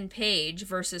Ethan Page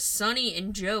versus Sunny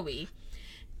and Joey.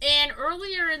 And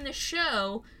earlier in the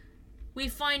show, we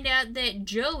find out that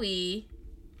Joey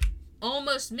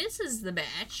almost misses the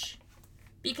match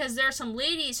because there are some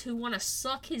ladies who want to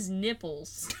suck his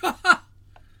nipples.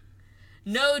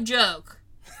 No joke.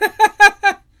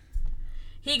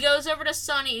 He goes over to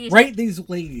Sunny and he's Rate these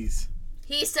ladies.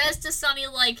 He says to Sunny,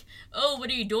 like, oh, what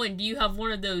are you doing? Do you have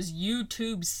one of those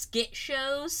YouTube skit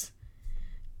shows?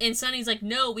 And Sunny's like,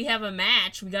 no, we have a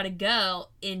match. We gotta go.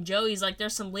 And Joey's like,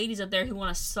 there's some ladies up there who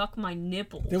want to suck my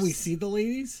nipples. Did we see the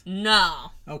ladies?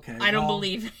 No. Okay. I don't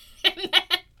believe it.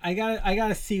 I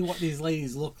gotta see what these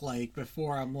ladies look like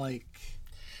before I'm like...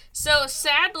 So,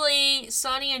 sadly,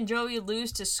 Sunny and Joey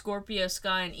lose to Scorpio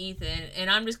Sky and Ethan. And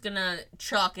I'm just gonna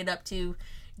chalk it up to...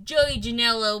 Joey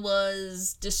Janela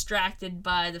was distracted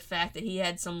by the fact that he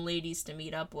had some ladies to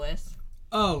meet up with.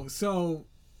 Oh, so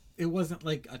it wasn't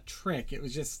like a trick. It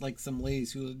was just like some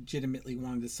ladies who legitimately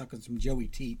wanted to suck on some Joey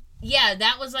teat. Yeah,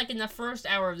 that was like in the first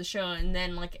hour of the show, and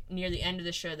then like near the end of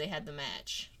the show they had the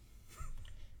match.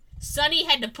 Sunny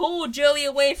had to pull Joey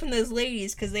away from those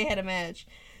ladies because they had a match.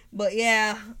 But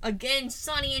yeah, again,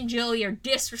 Sunny and Joey are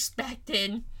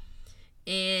disrespected.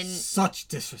 And such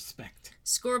disrespect.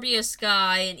 Scorpio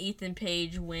Sky and Ethan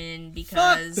Page win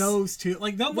because... Fuck those two.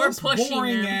 Like, the we're most pushing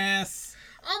boring them. ass...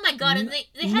 Oh my god, and they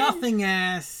had... nothing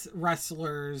ass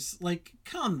wrestlers. Like,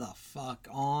 come the fuck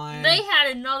on. They had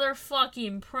another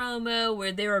fucking promo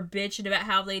where they were bitching about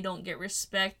how they don't get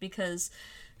respect because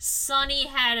Sunny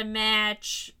had a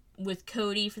match with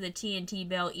Cody for the TNT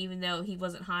belt even though he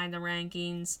wasn't high in the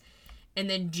rankings. And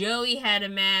then Joey had a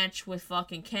match with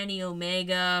fucking Kenny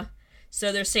Omega.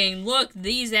 So they're saying, look,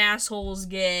 these assholes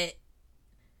get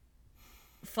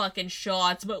fucking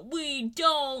shots, but we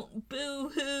don't.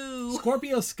 Boo-hoo.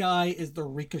 Scorpio Sky is the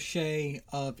Ricochet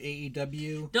of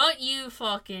AEW. Don't you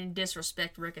fucking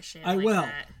disrespect Ricochet I like will.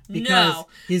 that. Because No.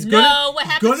 he's good. No, what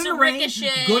happens good in to the ring,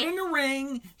 Ricochet? good in the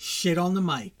ring, shit on the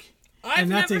mic. And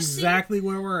that's exactly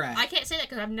where we're at. I can't say that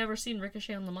because I've never seen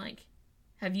Ricochet on the mic.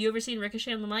 Have you ever seen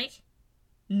Ricochet on the mic?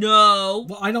 No.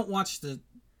 Well, I don't watch the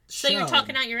So show. you're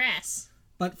talking out your ass.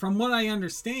 But from what I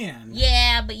understand...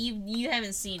 Yeah, but you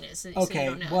haven't seen it, so okay, you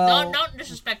don't know. well... Don't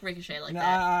disrespect Ricochet like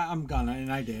that. I'm gonna,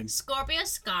 and I did. Scorpio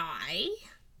Sky.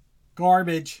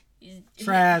 Garbage.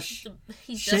 Trash.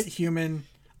 He's shit just... human.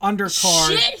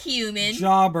 Undercard. Shit human.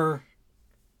 Jobber.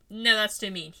 No, that's too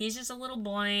mean. He's just a little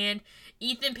bland.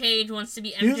 Ethan Page wants to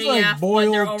be MJF, He's like boiled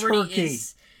but there already turkey.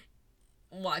 is...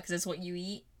 Why? Because that's what you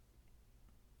eat?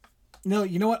 No,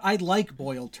 you know what? I like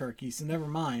boiled turkey, so never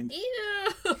mind.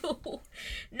 Ew.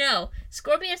 No,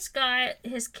 Scorpio Sky,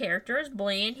 his character is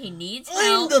bland. He needs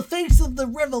I'm help. the face of the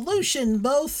revolution,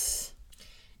 boss.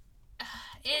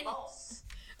 And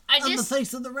I'm the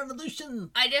face of the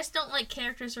revolution. I just don't like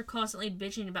characters who are constantly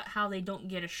bitching about how they don't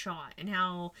get a shot and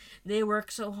how they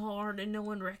work so hard and no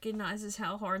one recognizes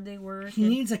how hard they work. He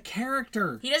needs a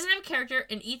character. He doesn't have a character,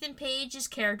 and Ethan Page's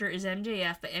character is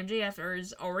MJF, but MJF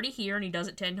is already here and he does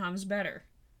it 10 times better.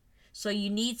 So you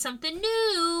need something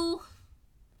new.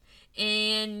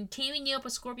 And teaming you up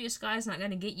with Scorpio Sky is not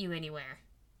going to get you anywhere.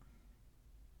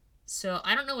 So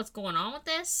I don't know what's going on with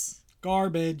this.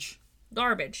 Garbage.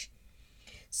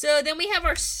 So then we have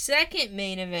our second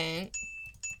main event,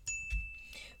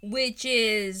 which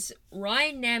is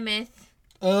Ryan Nemeth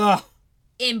Ugh.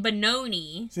 and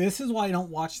Benoni. See, this is why I don't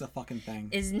watch the fucking thing.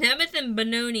 Is Nemeth and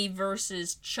Benoni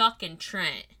versus Chuck and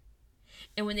Trent.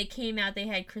 And when they came out, they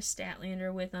had Chris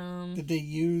Statlander with them. Did they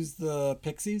use the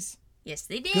Pixies? Yes,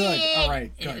 they did. Good. All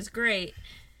right. And good. it was great.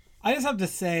 I just have to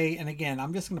say, and again,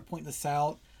 I'm just going to point this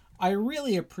out. I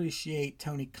really appreciate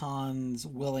Tony Khan's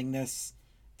willingness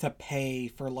to pay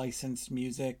for licensed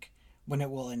music when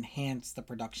it will enhance the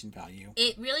production value.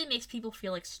 It really makes people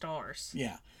feel like stars.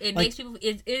 Yeah. It like, makes people...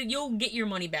 you'll get your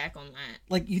money back on that.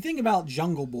 Like, you think about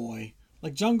Jungle Boy.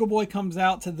 Like, Jungle Boy comes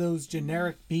out to those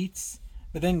generic beats,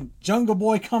 but then Jungle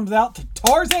Boy comes out to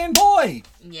Tarzan Boy!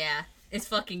 Yeah. It's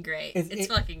fucking great. It's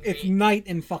fucking great. It's night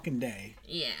and fucking day.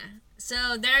 Yeah. So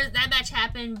that match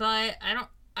happened, but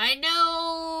I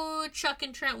know Chuck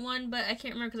and Trent won, but I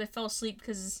can't remember because I fell asleep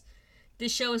because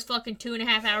this show is fucking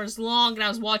 2.5 hours long and I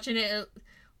was watching it at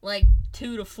like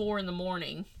 2 to 4 in the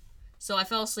morning. So I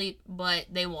fell asleep, but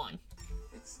they won.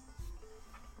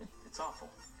 It's awful.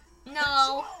 No. It's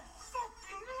so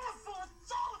fucking awful.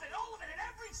 It's all of it, and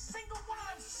every single one of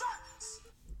them sucks.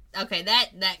 Okay,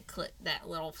 that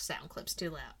little sound clip's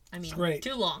too loud. I mean, great.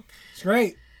 Too long. It's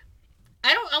great.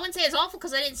 I wouldn't say it's awful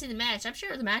because I didn't see the match. I'm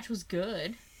sure the match was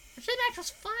good. I'm sure the match was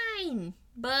fine.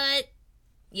 But,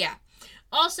 yeah.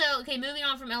 Also, okay, moving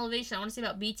on from Elevation, I want to say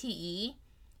about BTE.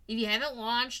 If you haven't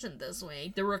watched it this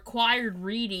week, the required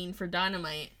reading for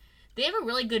Dynamite, they have a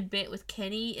really good bit with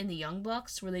Kenny and the Young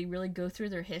Bucks where they really go through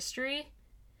their history.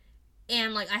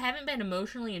 And, like, I haven't been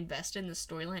emotionally invested in the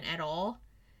storyline at all.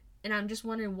 And I'm just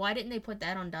wondering, why didn't they put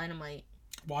that on Dynamite?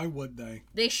 Why would they?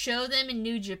 They show them in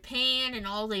New Japan and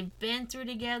all they've been through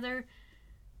together.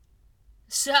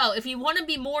 So, if you want to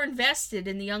be more invested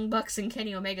in the Young Bucks and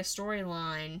Kenny Omega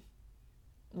storyline,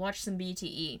 watch some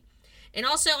BTE. And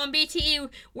also on BTE,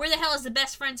 where the hell is the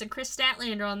best friends of Chris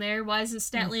Statlander on there? Why isn't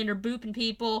Statlander booping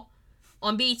people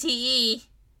on BTE?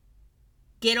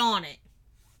 Get on it.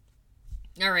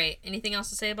 Alright, anything else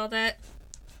to say about that?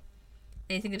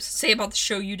 Anything to say about the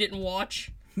show you didn't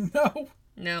watch? No.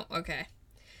 No? Okay.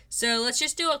 So let's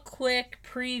just do a quick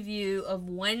preview of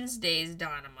Wednesday's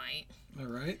Dynamite.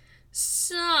 Alright.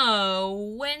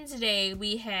 So, Wednesday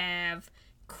we have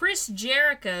Chris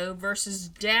Jericho versus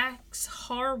Dax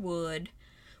Harwood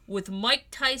with Mike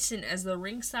Tyson as the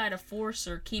ringside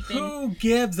enforcer, Who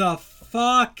gives a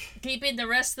fuck? keeping the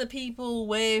rest of the people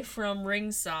away from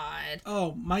ringside.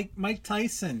 Oh, Mike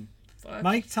Tyson. Fuck.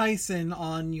 Mike Tyson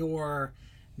on your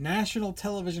national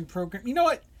television program. You know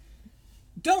what?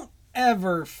 Don't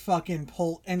ever fucking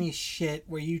pull any shit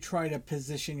where you try to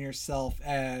position yourself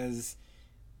as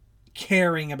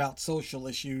caring about social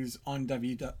issues on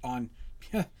AEW.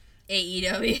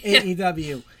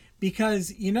 AEW,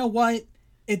 because you know what,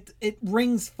 it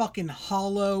rings fucking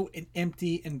hollow and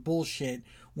empty and bullshit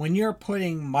when you're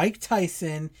putting Mike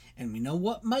Tyson, and we know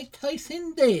what Mike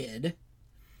Tyson did,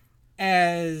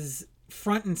 as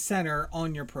front and center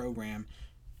on your program.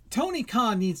 Tony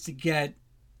Khan needs to get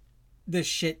this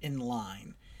shit in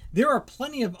line. There are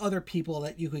plenty of other people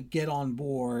that you could get on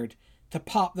board to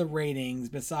pop the ratings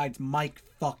besides Mike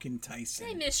fucking Tyson.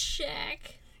 I miss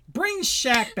Shaq. Bring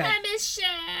Shaq back. I miss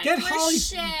Shaq. Get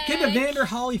Where's Shaq? Get Evander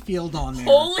Holyfield on there.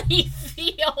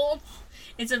 Holyfield.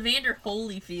 It's Evander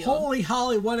Holyfield. Holy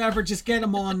Holly, whatever. Just get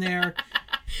him on there.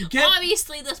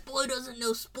 Obviously, this boy doesn't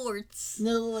know sports.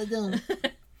 No, I don't.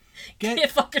 Get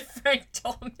fucking Frank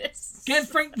Thomas. Get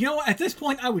Frank. You know what? At this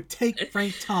point, I would take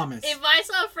Frank Thomas. If I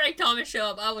saw Frank Thomas show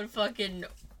up, I would fucking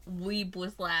weep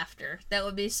with laughter. That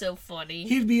would be so funny.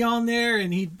 He'd be on there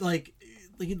and he'd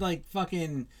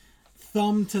fucking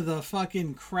thumb to the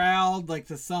fucking crowd, like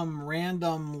to some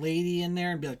random lady in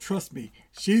there, and be like, "Trust me,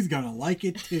 she's gonna like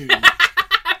it too."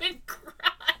 I would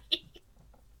cry.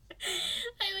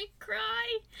 I would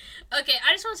cry. Okay,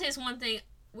 I just want to say this one thing.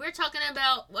 We're talking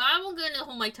about... Well, I won't go into the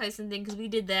whole Mike Tyson thing because we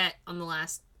did that on the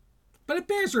last... But it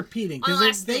bears repeating On the because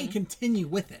last they thing. continue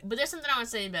with it. But there's something I want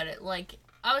to say about it. Like,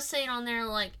 I was saying on there,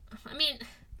 like... I mean...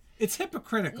 It's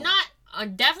hypocritical.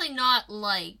 Not... definitely not,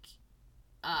 like...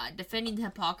 defending the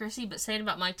hypocrisy, but saying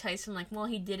about Mike Tyson, like, well,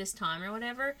 he did his time or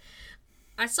whatever.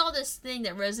 I saw this thing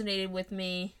that resonated with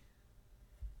me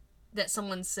that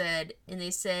someone said, and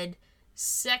they said,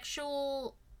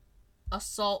 sexual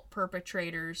assault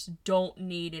perpetrators don't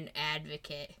need an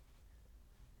advocate.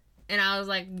 And I was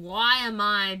like, why am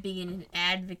I being an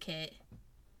advocate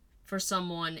for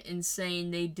someone and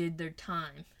saying they did their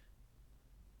time?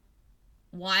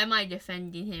 Why am I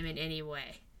defending him in any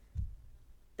way?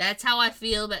 That's how I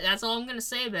feel, but that's all I'm going to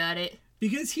say about it.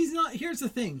 Because he's not... Here's the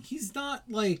thing. He's not,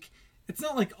 like... It's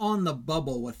not like on the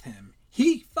bubble with him.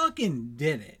 He fucking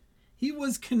did it. He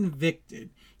was convicted.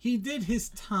 He did his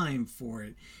time for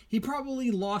it. He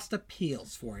probably lost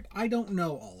appeals for it. I don't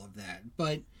know all of that.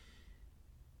 But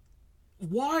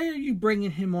why are you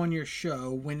bringing him on your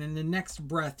show when in the next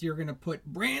breath you're going to put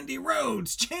Brandy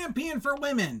Rhodes, champion for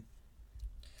women?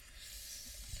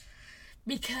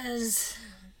 Because...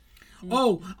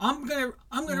 Oh, I'm gonna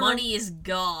money is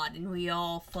God, and we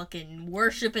all fucking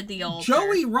worship at the altar.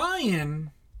 Joey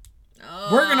Ryan.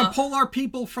 We're gonna pull our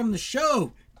people from the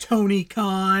show, Tony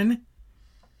Khan.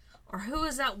 Or who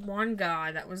is that one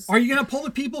guy that was... Are you gonna pull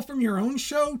the people from your own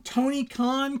show, Tony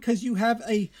Khan, because you have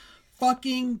a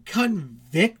fucking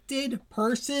convicted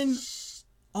person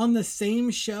on the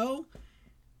same show?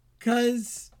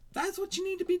 Because that's what you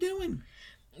need to be doing.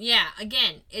 Yeah,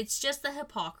 again, it's just the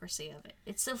hypocrisy of it.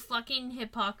 It's the fucking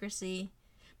hypocrisy.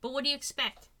 But what do you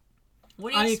expect?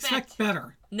 What do you expect? I expect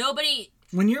better. Nobody...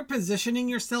 When you're positioning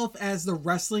yourself as the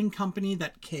wrestling company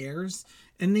that cares,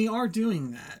 and they are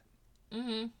doing that,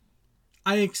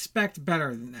 I expect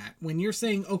better than that. When you're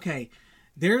saying, okay,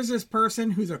 there's this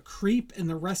person who's a creep in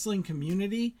the wrestling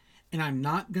community, and I'm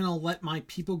not gonna let my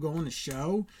people go on the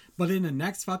show, but in the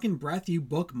next fucking breath you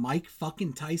book Mike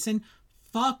fucking Tyson,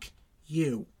 fuck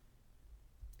you.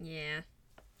 Yeah.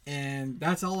 And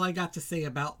that's all I got to say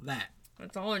about that.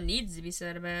 That's all that needs to be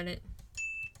said about it.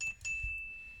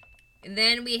 And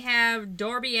then we have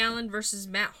Darby Allin versus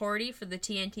Matt Hardy for the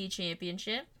TNT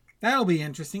Championship. That'll be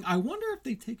interesting. I wonder if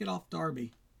they take it off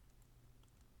Darby.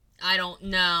 I don't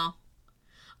know.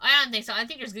 I don't think so. I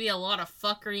think there's going to be a lot of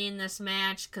fuckery in this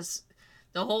match because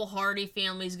the whole Hardy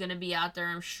family's going to be out there,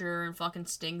 I'm sure, and fucking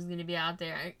Sting's going to be out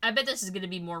there. I bet this is going to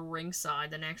be more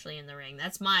ringside than actually in the ring.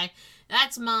 That's my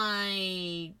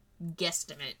guesstimate.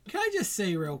 Can I just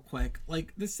say real quick,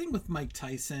 like, this thing with Mike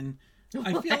Tyson,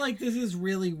 I feel like this is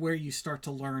really where you start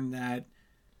to learn that,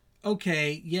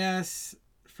 okay, yes,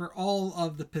 for all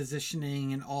of the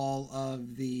positioning and all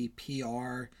of the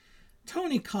PR,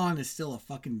 Tony Khan is still a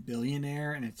fucking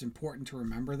billionaire, and it's important to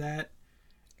remember that.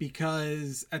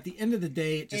 Because at the end of the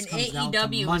day, it just comes down to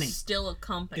money. AEW is still a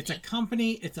company. It's a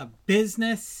company. It's a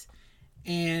business.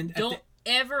 And don't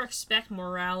ever expect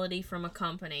morality from a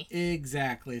company.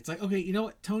 Exactly. It's like, okay, you know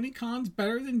what? Tony Khan's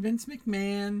better than Vince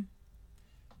McMahon.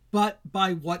 But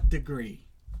by what degree?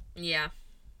 Yeah.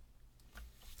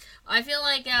 I feel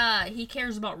like he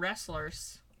cares about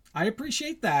wrestlers. I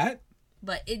appreciate that.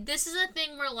 But this is a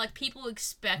thing where, like, people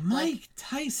expect, Mike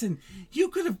Tyson. You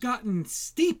could have gotten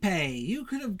Stipe. You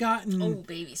could have gotten... Oh,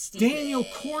 baby, Stipe. Daniel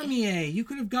Cormier. You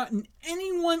could have gotten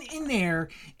anyone in there,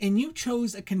 and you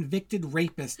chose a convicted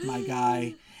rapist, my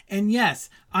guy. And yes,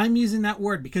 I'm using that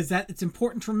word because it's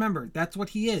important to remember. That's what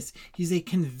he is. He's a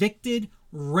convicted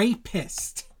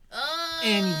rapist.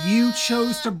 And you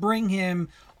chose to bring him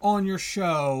on your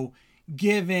show,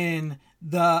 given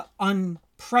the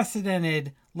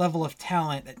unprecedented level of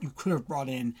talent that you could have brought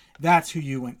in. That's who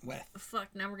you went with. Fuck,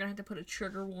 now we're gonna have to put a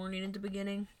trigger warning at the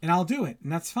beginning. And I'll do it,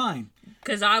 and that's fine.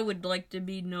 Because I would like to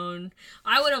be known.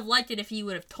 I would have liked it if you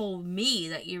would have told me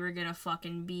that you were gonna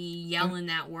fucking be yelling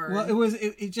that word. Well,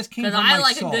 it just came from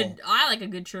my soul. I like a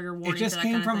good trigger warning. It just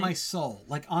came from my soul.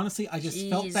 Like, honestly, I just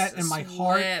felt that in my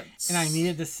heart, and I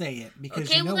needed to say it. Because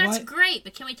okay, you know that's what? great,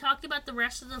 but can we talk about the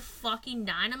rest of the fucking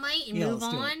Dynamite and move let's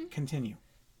on? do it. Continue.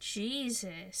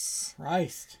 Jesus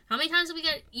Christ. How many times have we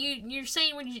got you're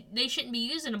saying they shouldn't be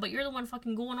using them, but you're the one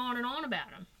fucking going on and on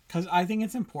about them? Because I think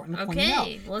it's important to point it out.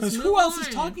 Because who else is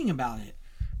talking about it?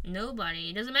 Nobody.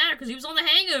 It doesn't matter because he was on The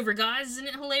Hangover, guys. Isn't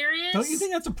it hilarious? Don't you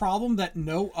think that's a problem that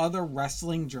no other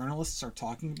wrestling journalists are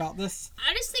talking about this?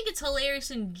 I just think it's hilarious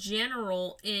in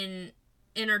general in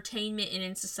entertainment and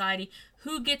in society.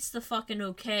 Who gets the fucking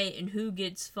okay and who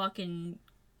gets fucking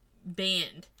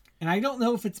banned? And I don't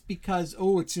know if it's because,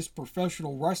 it's just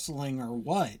professional wrestling or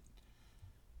what.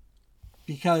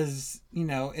 Because,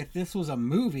 if this was a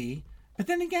movie... But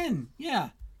then again, yeah.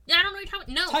 Yeah, I don't know what you're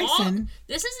talking about. No, Tyson...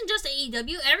 this isn't just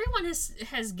AEW. Everyone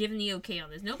has given the okay on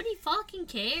this. Nobody fucking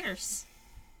cares.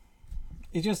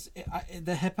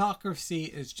 The hypocrisy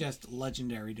is just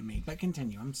legendary to me. But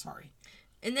continue, I'm sorry.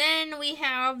 And then we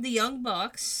have the Young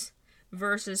Bucks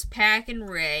versus Pac and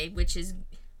Ray, which is...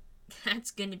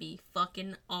 That's going to be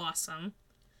fucking awesome.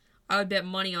 I would bet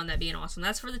money on that being awesome.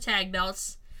 That's for the tag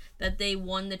belts that they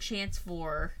won the chance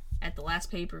for at the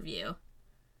last pay-per-view.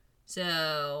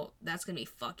 So, that's going to be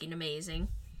fucking amazing.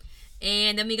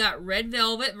 And then we got Red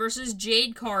Velvet versus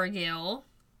Jade Cargill.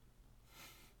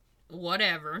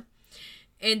 Whatever.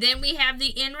 And then we have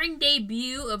the in-ring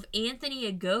debut of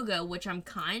Anthony Ogogo, which I'm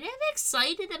kind of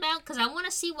excited about because I want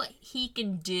to see what he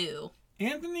can do.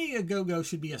 Anthony Ogogo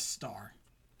should be a star.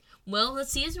 Well,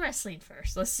 let's see his wrestling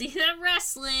first. Let's see that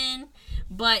wrestling.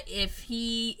 But if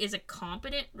he is a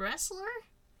competent wrestler,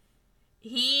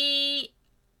 I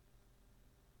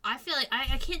feel like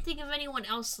I can't think of anyone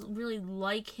else really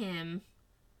like him.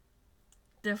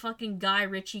 The fucking Guy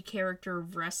Ritchie character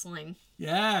of wrestling.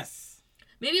 Yes.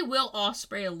 Maybe Will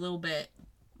Ospreay a little bit.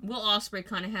 Will Ospreay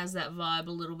kind of has that vibe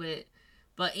a little bit.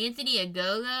 But Anthony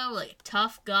Ogogo, like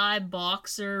tough guy,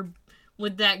 boxer,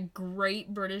 with that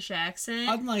great British accent.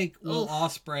 Unlike Will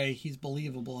Ospreay, he's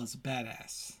believable as a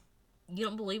badass. You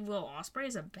don't believe Will Ospreay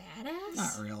is a badass?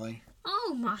 Not really.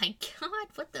 Oh my god,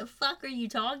 what the fuck are you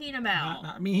talking about?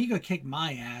 I mean, he could kick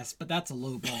my ass, but that's a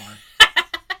low bar.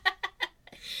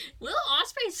 Will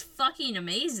Ospreay's fucking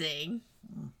amazing.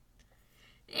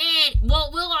 And,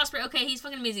 Will Ospreay, okay, he's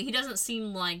fucking amazing. He doesn't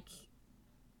seem like,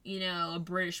 a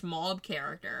British mob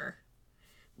character.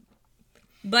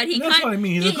 But that's what I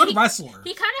mean. He's a good wrestler.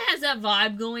 He kind of has that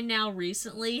vibe going now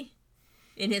recently.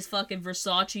 In his fucking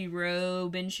Versace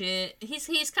robe and shit.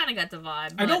 He's kind of got the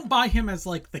vibe. I don't buy him as,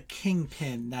 like, the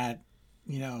kingpin that,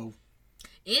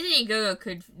 Anthony Ogogo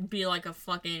could be like a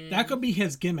fucking... That could be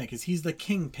his gimmick, is he's the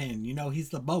kingpin. He's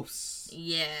the boss.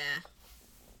 Yeah.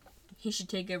 He should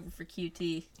take over for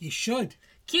QT. He should.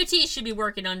 QT should be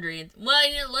working under Anthony.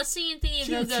 Well, let's see Anthony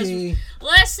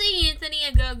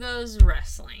Ogogo's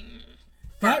wrestling.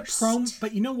 That promo,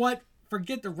 but you know what?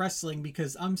 forget the wrestling,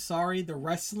 because I'm sorry, the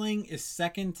wrestling is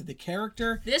second to the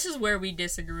character. This is where we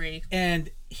disagree. And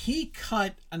he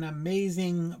cut an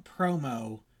amazing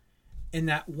promo in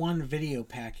that one video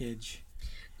package.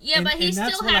 Yeah, And- but he and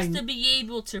that's still what has to be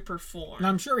able to perform. And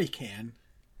I'm sure he can.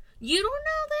 You don't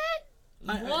know that?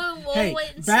 We'll Hey,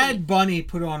 wait and Bad see. Bunny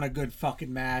put on a good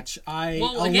fucking match.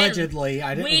 Well, again, Allegedly,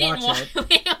 I didn't watch it. We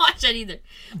didn't watch it either.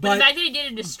 But But- the fact that he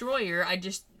did a destroyer, I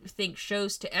just think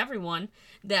shows to everyone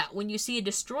that when you see a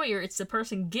destroyer, it's the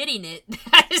person getting it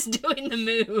that is doing the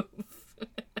move.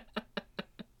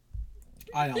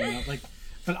 I don't know.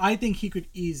 But I think he could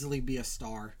easily be a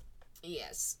star.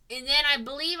 Yes. And then I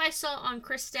believe I saw on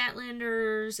Chris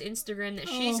Statlander's Instagram that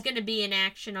she's Oh. going to be in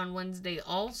action on Wednesday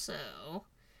also,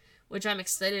 which I'm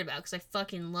excited about because I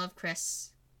fucking love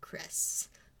Chris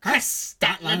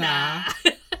Statlander.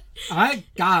 I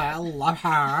gotta love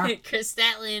her. Chris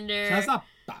Statlander. That's the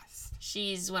best.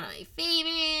 She's one of my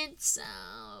favorites,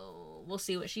 so we'll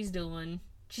see what she's doing.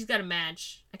 She's got a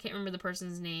match. I can't remember the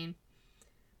person's name,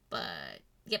 but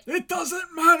yep. It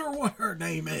doesn't matter what her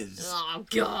name is. Oh,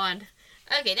 God.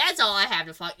 Okay, that's all I have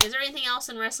to fuck. Is there anything else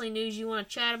in wrestling news you want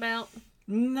to chat about?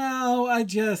 No,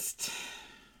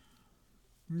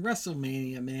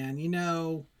 WrestleMania, man. You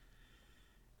know,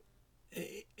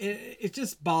 it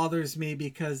just bothers me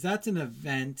because that's an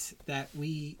event that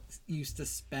we used to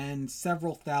spend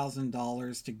several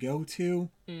 $1,000s to go to.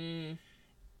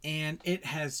 And it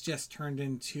has just turned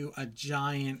into a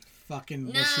giant fucking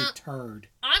mushy turd.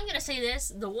 I'm going to say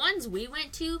this. The ones we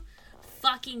went to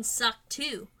fucking suck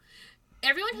too.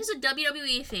 Everyone who's a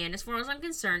WWE fan, as far as I'm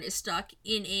concerned, is stuck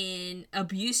in an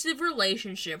abusive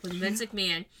relationship with Vince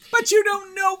McMahon. But you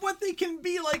don't know what they can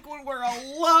be like when we're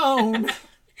alone.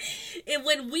 And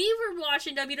when we were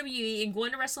watching WWE and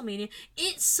going to WrestleMania,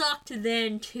 it sucked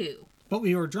then too. But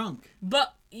we were drunk.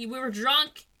 But we were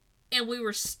drunk and we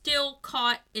were still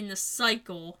caught in the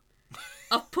cycle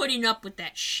of putting up with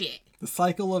that shit. The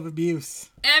cycle of abuse.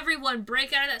 Everyone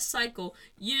break out of that cycle.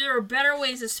 There are better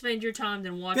ways to spend your time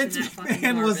than watching Vince that fucking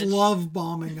McMahon garbage. was love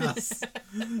bombing us.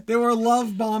 They were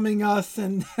love bombing us,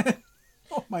 and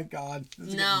oh my god,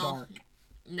 it's getting dark.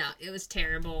 No, it was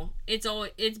terrible.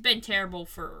 It's been terrible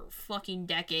for fucking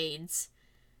decades.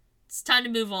 It's time to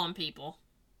move on, people.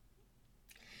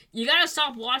 You gotta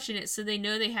stop watching it so they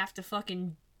know they have to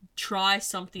fucking try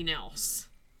something else.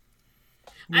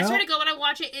 I swear to God, when I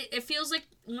watch it, it feels like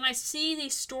when I see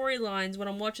these storylines, when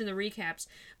I'm watching the recaps,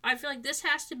 I feel like this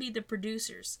has to be the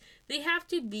producers. They have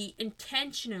to be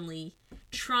intentionally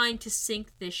trying to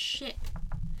sink this ship.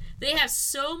 They have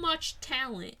so much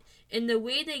talent, and the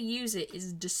way they use it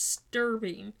is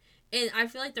disturbing. And I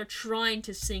feel like they're trying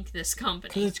to sink this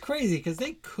company. Because it's crazy, because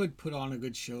they could put on a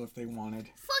good show if they wanted.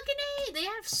 Fucking A! They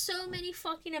have so many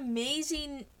fucking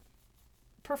amazing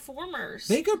performers.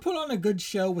 They could put on a good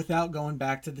show without going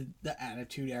back to the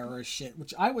Attitude Era shit,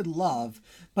 which I would love.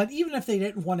 But even if they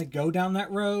didn't want to go down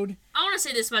that road... I want to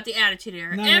say this about the Attitude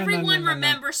Era. No, Everyone no.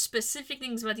 remembers specific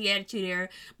things about the Attitude Era,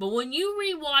 but when you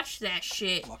rewatch that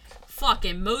shit, Look.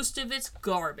 fucking most of it's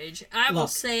garbage. I will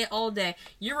Look. say it all day.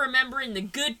 You're remembering the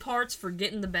good parts,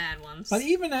 forgetting the bad ones. But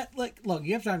even at, look,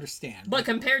 you have to understand. But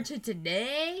compared to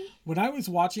today... When I was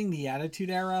watching the Attitude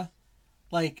Era,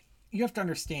 you have to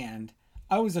understand...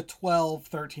 I was a 12,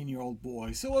 13-year-old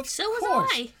boy, so of So was course...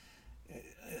 I.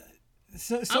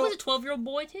 So, I was a 12-year-old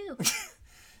boy, too.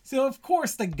 So, of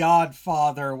course, The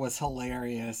Godfather was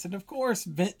hilarious. And, of course,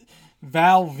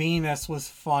 Val Venus was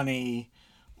funny.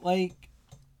 I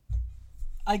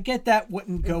get that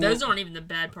wouldn't go... Those aren't even the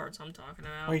bad parts I'm talking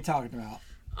about. What are you talking about?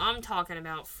 I'm talking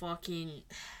about fucking...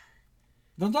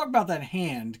 Don't talk about that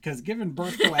hand, because giving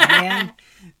birth to a hand,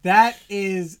 that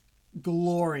is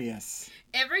glorious.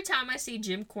 Every time I see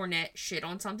Jim Cornette shit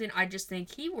on something, I just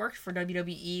think he worked for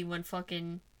WWE when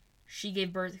fucking she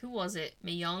gave birth. Who was it?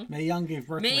 Mae Young? Mae Young gave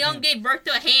birth to a Mae Young hand. gave birth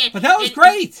to a hand. But that was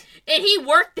great! And he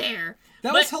worked there.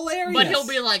 That was hilarious. But he'll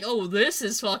be like, oh, this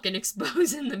is fucking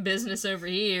exposing the business over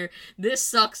here. This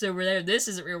sucks over there. This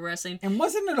isn't real wrestling. And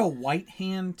wasn't it a white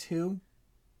hand, too?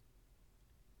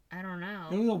 I don't know.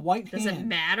 It was a white Does hand. it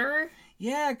matter?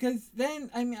 Yeah, because then,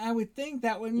 I would think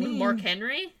that would mean... Mark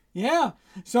Henry? Yeah.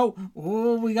 So,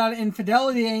 we got an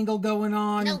infidelity angle going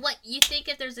on. No, what? You think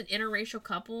if there's an interracial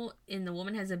couple and the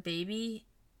woman has a baby,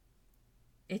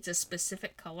 it's a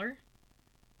specific color?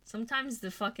 Sometimes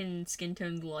the fucking skin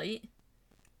tone's light.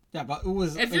 Yeah, but it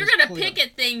was... If it you're was gonna clear. pick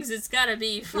at things, it's gotta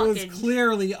be It fucking... was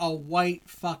clearly a white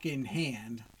fucking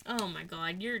hand. Oh my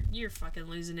god, you're fucking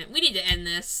losing it. We need to end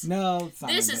this. No, it's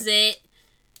not. This is it.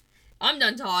 I'm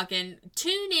done talking.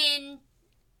 Tune in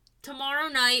tomorrow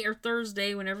night or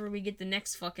Thursday, whenever we get the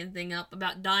next fucking thing up,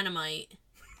 about Dynamite.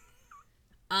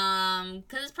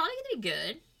 Because it's probably gonna be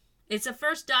good. It's the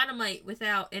first Dynamite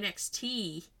without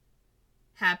NXT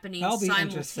happening That'll be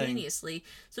simultaneously.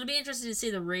 So it'll be interesting to see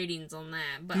the ratings on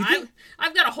that. But Do you think-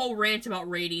 I've got a whole rant about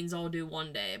ratings I'll do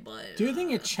one day. But Do you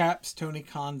think it chaps Tony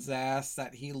Khan's ass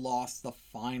that he lost the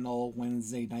final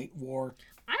Wednesday Night War?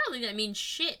 I don't think that means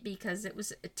shit because it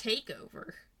was a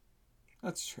takeover.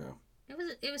 That's true.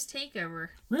 It was takeover.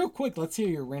 Real quick, let's hear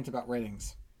your rant about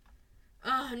ratings.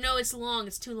 Oh no, it's long.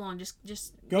 It's too long.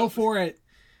 Just Go for it.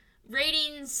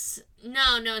 ratings.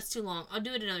 No, it's too long. I'll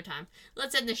do it another time.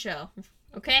 Let's end the show.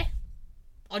 Okay?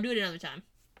 I'll do it another time.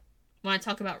 When I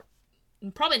talk about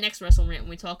probably next Wrestle Rant when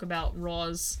we talk about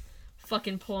Raw's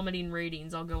fucking plummeting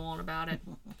ratings, I'll go on about it.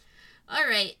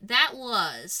 Alright, that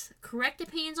was Correct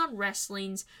Opinions on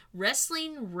Wrestling's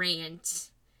Wrestling Rant.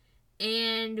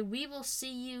 And we will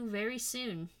see you very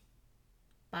soon.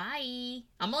 Bye.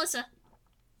 I'm Melissa.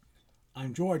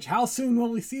 I'm George. How soon will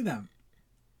we see them?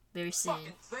 Very soon.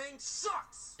 Fucking thing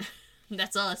sucks.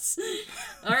 That's us.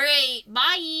 Alright,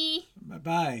 bye.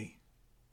 Bye-bye.